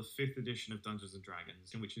currently on the 5th edition of Dungeons &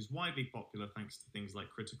 Dragons, which is widely popular thanks to things like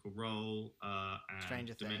Critical Role and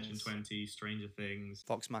Stranger Dimension Things. 20, Stranger Things.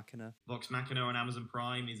 Vox Machina. Vox Machina on Amazon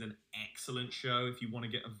Prime is an excellent show if you want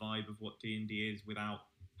to get a vibe of what D&D is without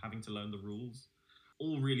having to learn the rules.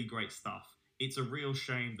 All really great stuff. It's a real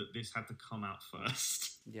shame that this had to come out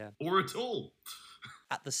first. Yeah. Or at all.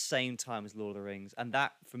 At the same time as Lord of the Rings. And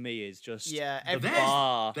that, for me, is just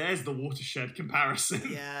There's the watershed comparison.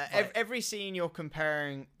 Yeah, every scene you're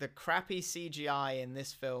comparing the crappy CGI in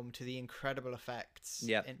this film to the incredible effects.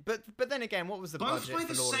 Yeah. But then again, what was the Both budget by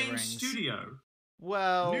for the Lord of the same Rings? studio.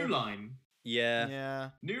 Well... New Line. Yeah. Yeah.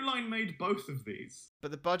 New Line made both of these. But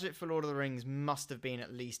the budget for Lord of the Rings must have been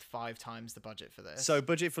at least 5 times the budget for this. So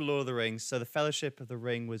budget for Lord of the Rings. So the Fellowship of the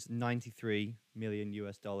Ring was $93 million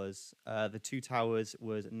US. The Two Towers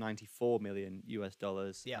was $94 million US.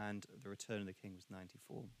 Yeah. And the Return of the King was $94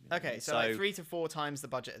 million. Okay, so like 3 to 4 times the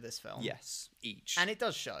budget of this film. Yes, each. And it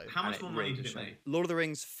does show. How much And more it money really did it does show. make? Lord of the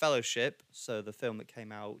Rings Fellowship, so the film that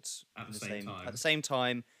came out At in the same time. At the same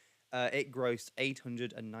time, it grossed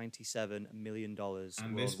 $897 million And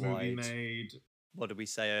worldwide. this movie made What did we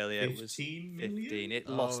say earlier? It was 15 15. million? It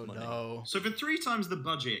lost money. No. So for 3 times the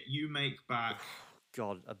budget, you make back.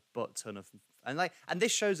 God, a butt ton of and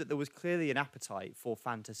this shows that there was clearly an appetite for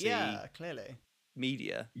fantasy Yeah, clearly.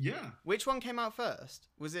 media. Yeah. Which one came out first?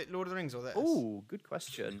 Was it Lord of the Rings or this? Oh, good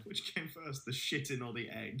question. Which came first, the shitting or the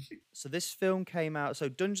egg? So this film came out. So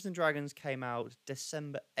Dungeons and Dragons came out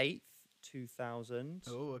December 8th, 2000.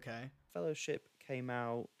 Oh, okay. Fellowship came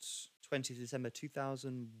out 20th December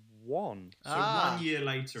 2001. So 1 year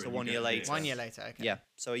later. So and 1 you year get later. this. 1 year later, okay. Yeah,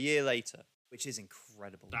 so a year later, which is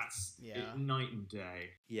incredible. That's Yeah. night and day.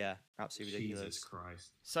 Yeah, absolutely ridiculous. Jesus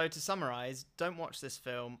Christ. So to summarise, don't watch this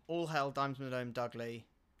film. All hail Dimesdale Dudley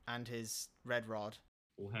and his red rod.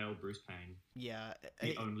 All hail Bruce Payne, Yeah.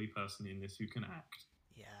 the only person in this who can act.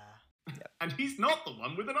 Yeah. And he's not the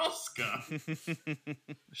one with an Oscar.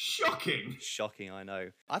 Shocking. Shocking, I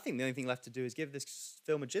know. I think the only thing left to do is give this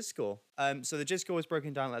film a Jizz score. So the Jizz score is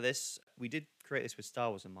broken down like this. We did create this with Star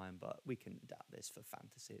Wars in mind, but we can adapt this for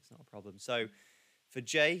fantasy. It's not a problem. So for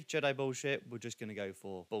J, Jedi bullshit, we're just going to go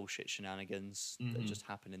for bullshit shenanigans that just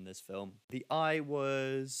happen in this film. The I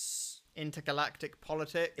was... Intergalactic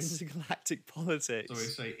politics. Intergalactic politics. So we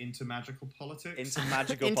say intermagical politics.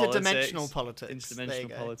 Intermagical Interdimensional politics. politics. There you Interdimensional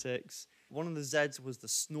go. politics. One of the Zs was the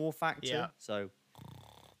snore factor. Yeah. So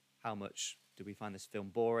how much did we find this film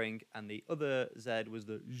boring? And the other Z was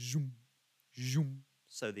the zoom, zoom.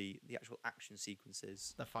 So the actual action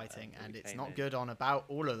sequences. The fighting, that and we it's came not in. good on about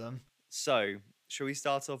all of them. So, shall we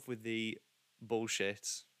start off with the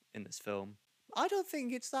bullshit in this film? I don't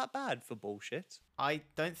think it's that bad for bullshit. I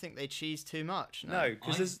don't think they cheese too much. No,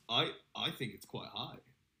 because there's... I think it's quite high.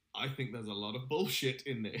 I think there's a lot of bullshit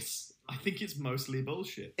in this. I think it's mostly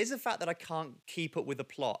bullshit. Is the fact that I can't keep up with the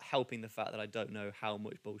plot helping the fact that I don't know how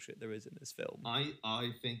much bullshit there is in this film?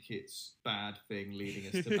 I think it's bad thing leading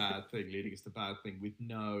us to bad thing, leading us to bad thing with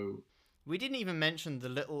no... We didn't even mention the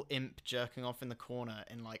little imp jerking off in the corner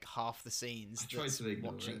in like half the scenes. I tried that's to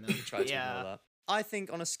ignore watching it. them. Try to ignore that. I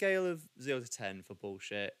think on a scale of 0 to 10 for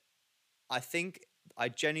bullshit, I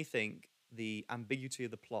genuinely think the ambiguity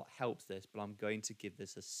of the plot helps this, but I'm going to give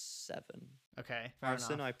this a 7. Okay, fair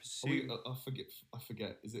Harrison, enough. I pursue. I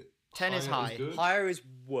forget. Is it 10 is higher high. good? Higher is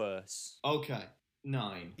worse. Okay,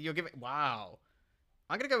 9. You're giving... Wow.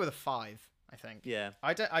 I'm going to go with a 5, I think. Yeah.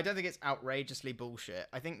 I don't think it's outrageously bullshit.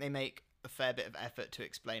 I think they make a fair bit of effort to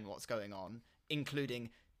explain what's going on, including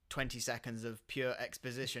 20 seconds of pure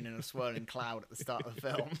exposition in a swirling cloud at the start of the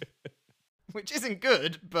film. which isn't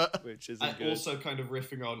good, but which isn't And good. also kind of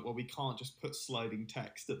riffing on, well, we can't just put sliding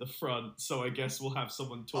text at the front, so I guess we'll have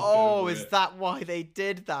someone talk oh, over is it. that why they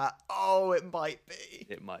did that? Oh, it might be.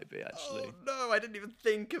 It might be, actually. Oh no, I didn't even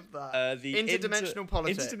think of that. The Interdimensional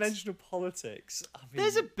politics. Interdimensional politics. I mean,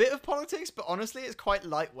 There's a bit of politics, but honestly, it's quite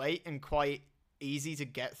lightweight and quite easy to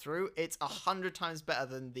get through. It's 100 times better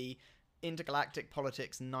than the intergalactic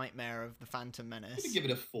politics nightmare of the Phantom I'm Menace. gonna give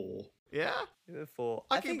it a 4. Yeah, Therefore,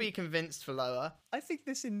 I can be convinced for lower. I think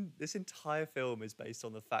this entire film is based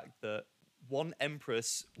on the fact that one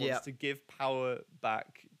empress wants Yep. to give power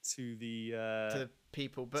back to the To the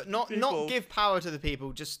people, but not people. give power to the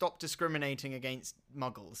people. Just stop discriminating against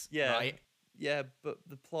Muggles. Yeah. right. Yeah, but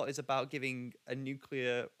the plot is about giving a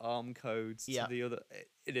nuclear arm codes Yeah. to the other.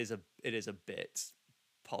 It is a bit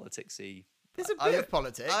politicsy. There's a bit of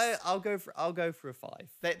politics. I'll go for a 5.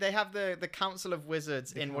 They have the Council of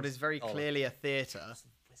Wizards in what is very clearly a theatre,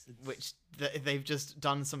 Wizards. which they've just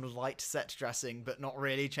done some light set dressing, but not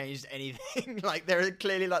really changed anything. Like they're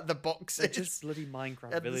clearly like the boxes. They're just bloody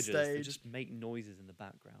Minecraft at the villagers. They stage. just make noises in the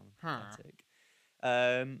background. Huh. Pathetic.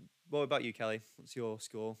 What about you, Kelly? What's your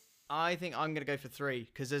score? I think I'm going to go for 3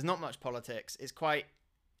 because there's not much politics. It's quite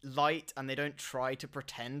light and they don't try to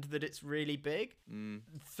pretend that it's really big.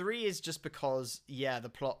 3 is just because, yeah, the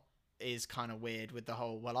plot is kind of weird with the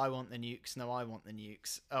whole, well, I want the nukes. No, I want the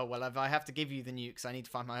nukes. Oh, well, if I have to give you the nukes, I need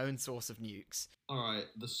to find my own source of nukes. Alright,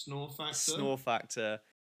 the snore factor. Snore factor.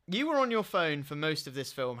 You were on your phone for most of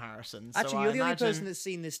this film, Harrison. So Actually, I you're the only imagine... person that's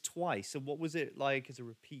seen this twice. So what was it like as a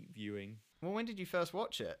repeat viewing? Well, when did you first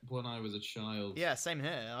watch it? When I was a child. Yeah, same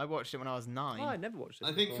here. I watched it when I was 9. Oh, I never watched this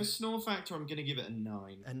I think before. for snore factor, I'm gonna give it a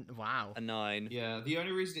 9. And wow. A 9. Yeah, the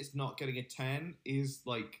only reason it's not getting a 10 is,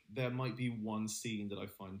 like, there might be one scene that I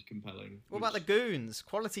find compelling. What about the goons?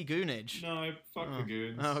 Quality goonage. No, fuck the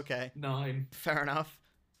goons. Oh, okay. 9. Fair enough.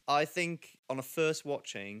 I think on a first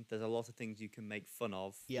watching, there's a lot of things you can make fun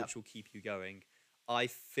of, Yep. which will keep you going. I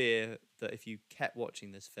fear that if you kept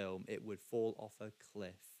watching this film, it would fall off a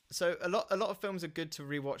cliff. So a lot of films are good to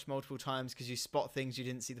rewatch multiple times because you spot things you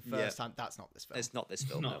didn't see the first Yeah. time. That's not this film. It's not this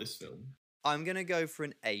film. Not no. this film. I'm going to go for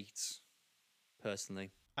an 8,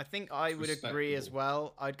 personally. I think I would agree as Respectable.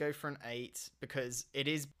 well. I'd go for an 8 because it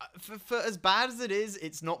is, for as bad as it is,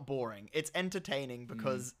 it's not boring. It's entertaining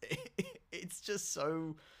because it's just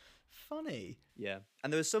so funny. Yeah.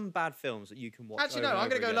 And there are some bad films that you can watch. Actually, no, over and I'm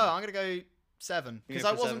going to over go again. low. I'm going to go 7 because go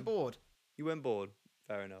I for wasn't 7? bored. You weren't bored.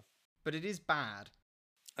 Fair enough. But it is bad.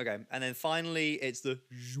 Okay, and then finally, it's the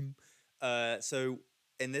zoom. So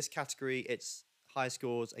in this category, it's high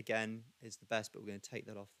scores again is the best, but we're going to take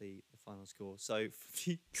that off the final score. So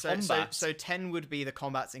for the combat, So 10 would be the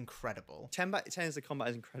combat's incredible. 10 is the combat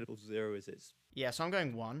is incredible. 0 is it's Yeah, so I'm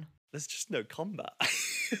going 1. there's just no combat.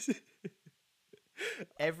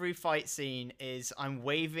 Every fight scene is I'm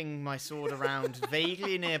waving my sword around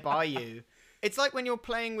vaguely nearby you. It's like when you're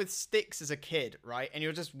playing with sticks as a kid, right? And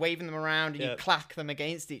you're just waving them around and you Yep. clack them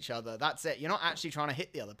against each other. That's it. You're not actually trying to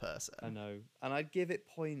hit the other person. I know, and I'd give it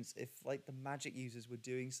points if like the magic users were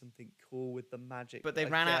doing something cool with the magic. But they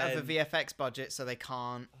ran out of the again. VFX budget, so they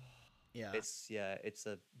can't. Yeah. It's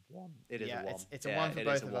a 1. It is yeah, a 1. It's a 1 for it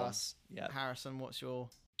both is a of 1. us. Yeah. Harrison, what's your...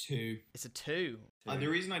 2. It's a 2. The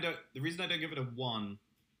reason I don't give it a 1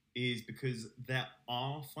 is because there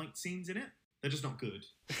are fight scenes in it. They're just not good.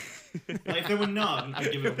 Like, if there were none,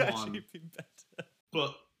 I'd give it a 1. Been better.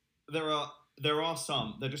 But there are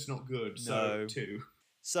some. They're just not good. So No. 2.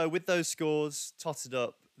 So with those scores totted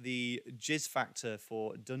up, the jizz factor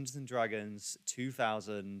for Dungeons and Dragons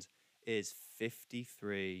 2000 is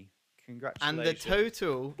 53. And Congratulations.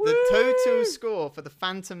 the total score for the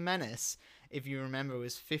Phantom Menace, if you remember,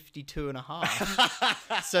 was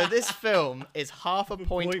 52.5. So this film is half a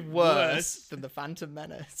point point worse worse. than the Phantom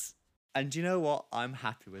Menace. And do you know what? I'm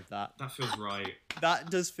happy with that. That feels right. That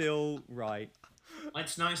does feel right.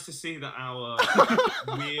 It's nice to see that our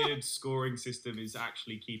weird scoring system is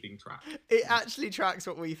actually keeping track. It actually tracks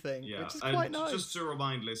what we think, Yeah, which is and quite nice. just to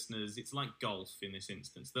remind listeners, it's like golf in this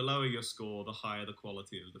instance. The lower your score, the higher the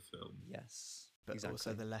quality of the film. Yes. But exactly.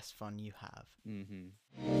 also the less fun you have.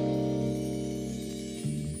 Mm-hmm.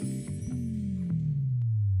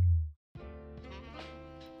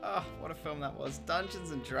 Oh, what a film that was.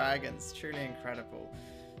 Dungeons and Dragons, truly incredible.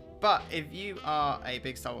 But if you are a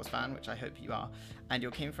big Star Wars fan, which I hope you are, and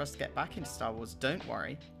you're keen for us to get back into Star Wars, don't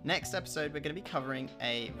worry. Next episode, we're going to be covering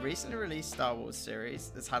a recently released Star Wars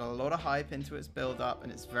series that's had a lot of hype into its build-up,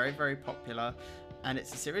 and it's very, very popular. And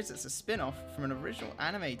it's a series that's a spin-off from an original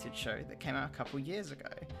animated show that came out a couple years ago.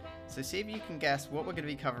 So see if you can guess what we're going to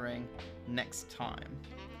be covering next time.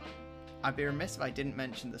 I'd be remiss if I didn't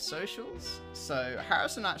mention the socials. So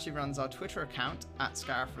Harrison actually runs our Twitter account at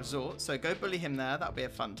Scariff Resort, so go bully him there, that'll be a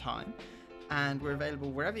fun time. And we're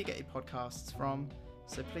available wherever you get your podcasts from,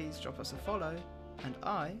 so please drop us a follow, and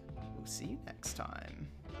I will see you next time.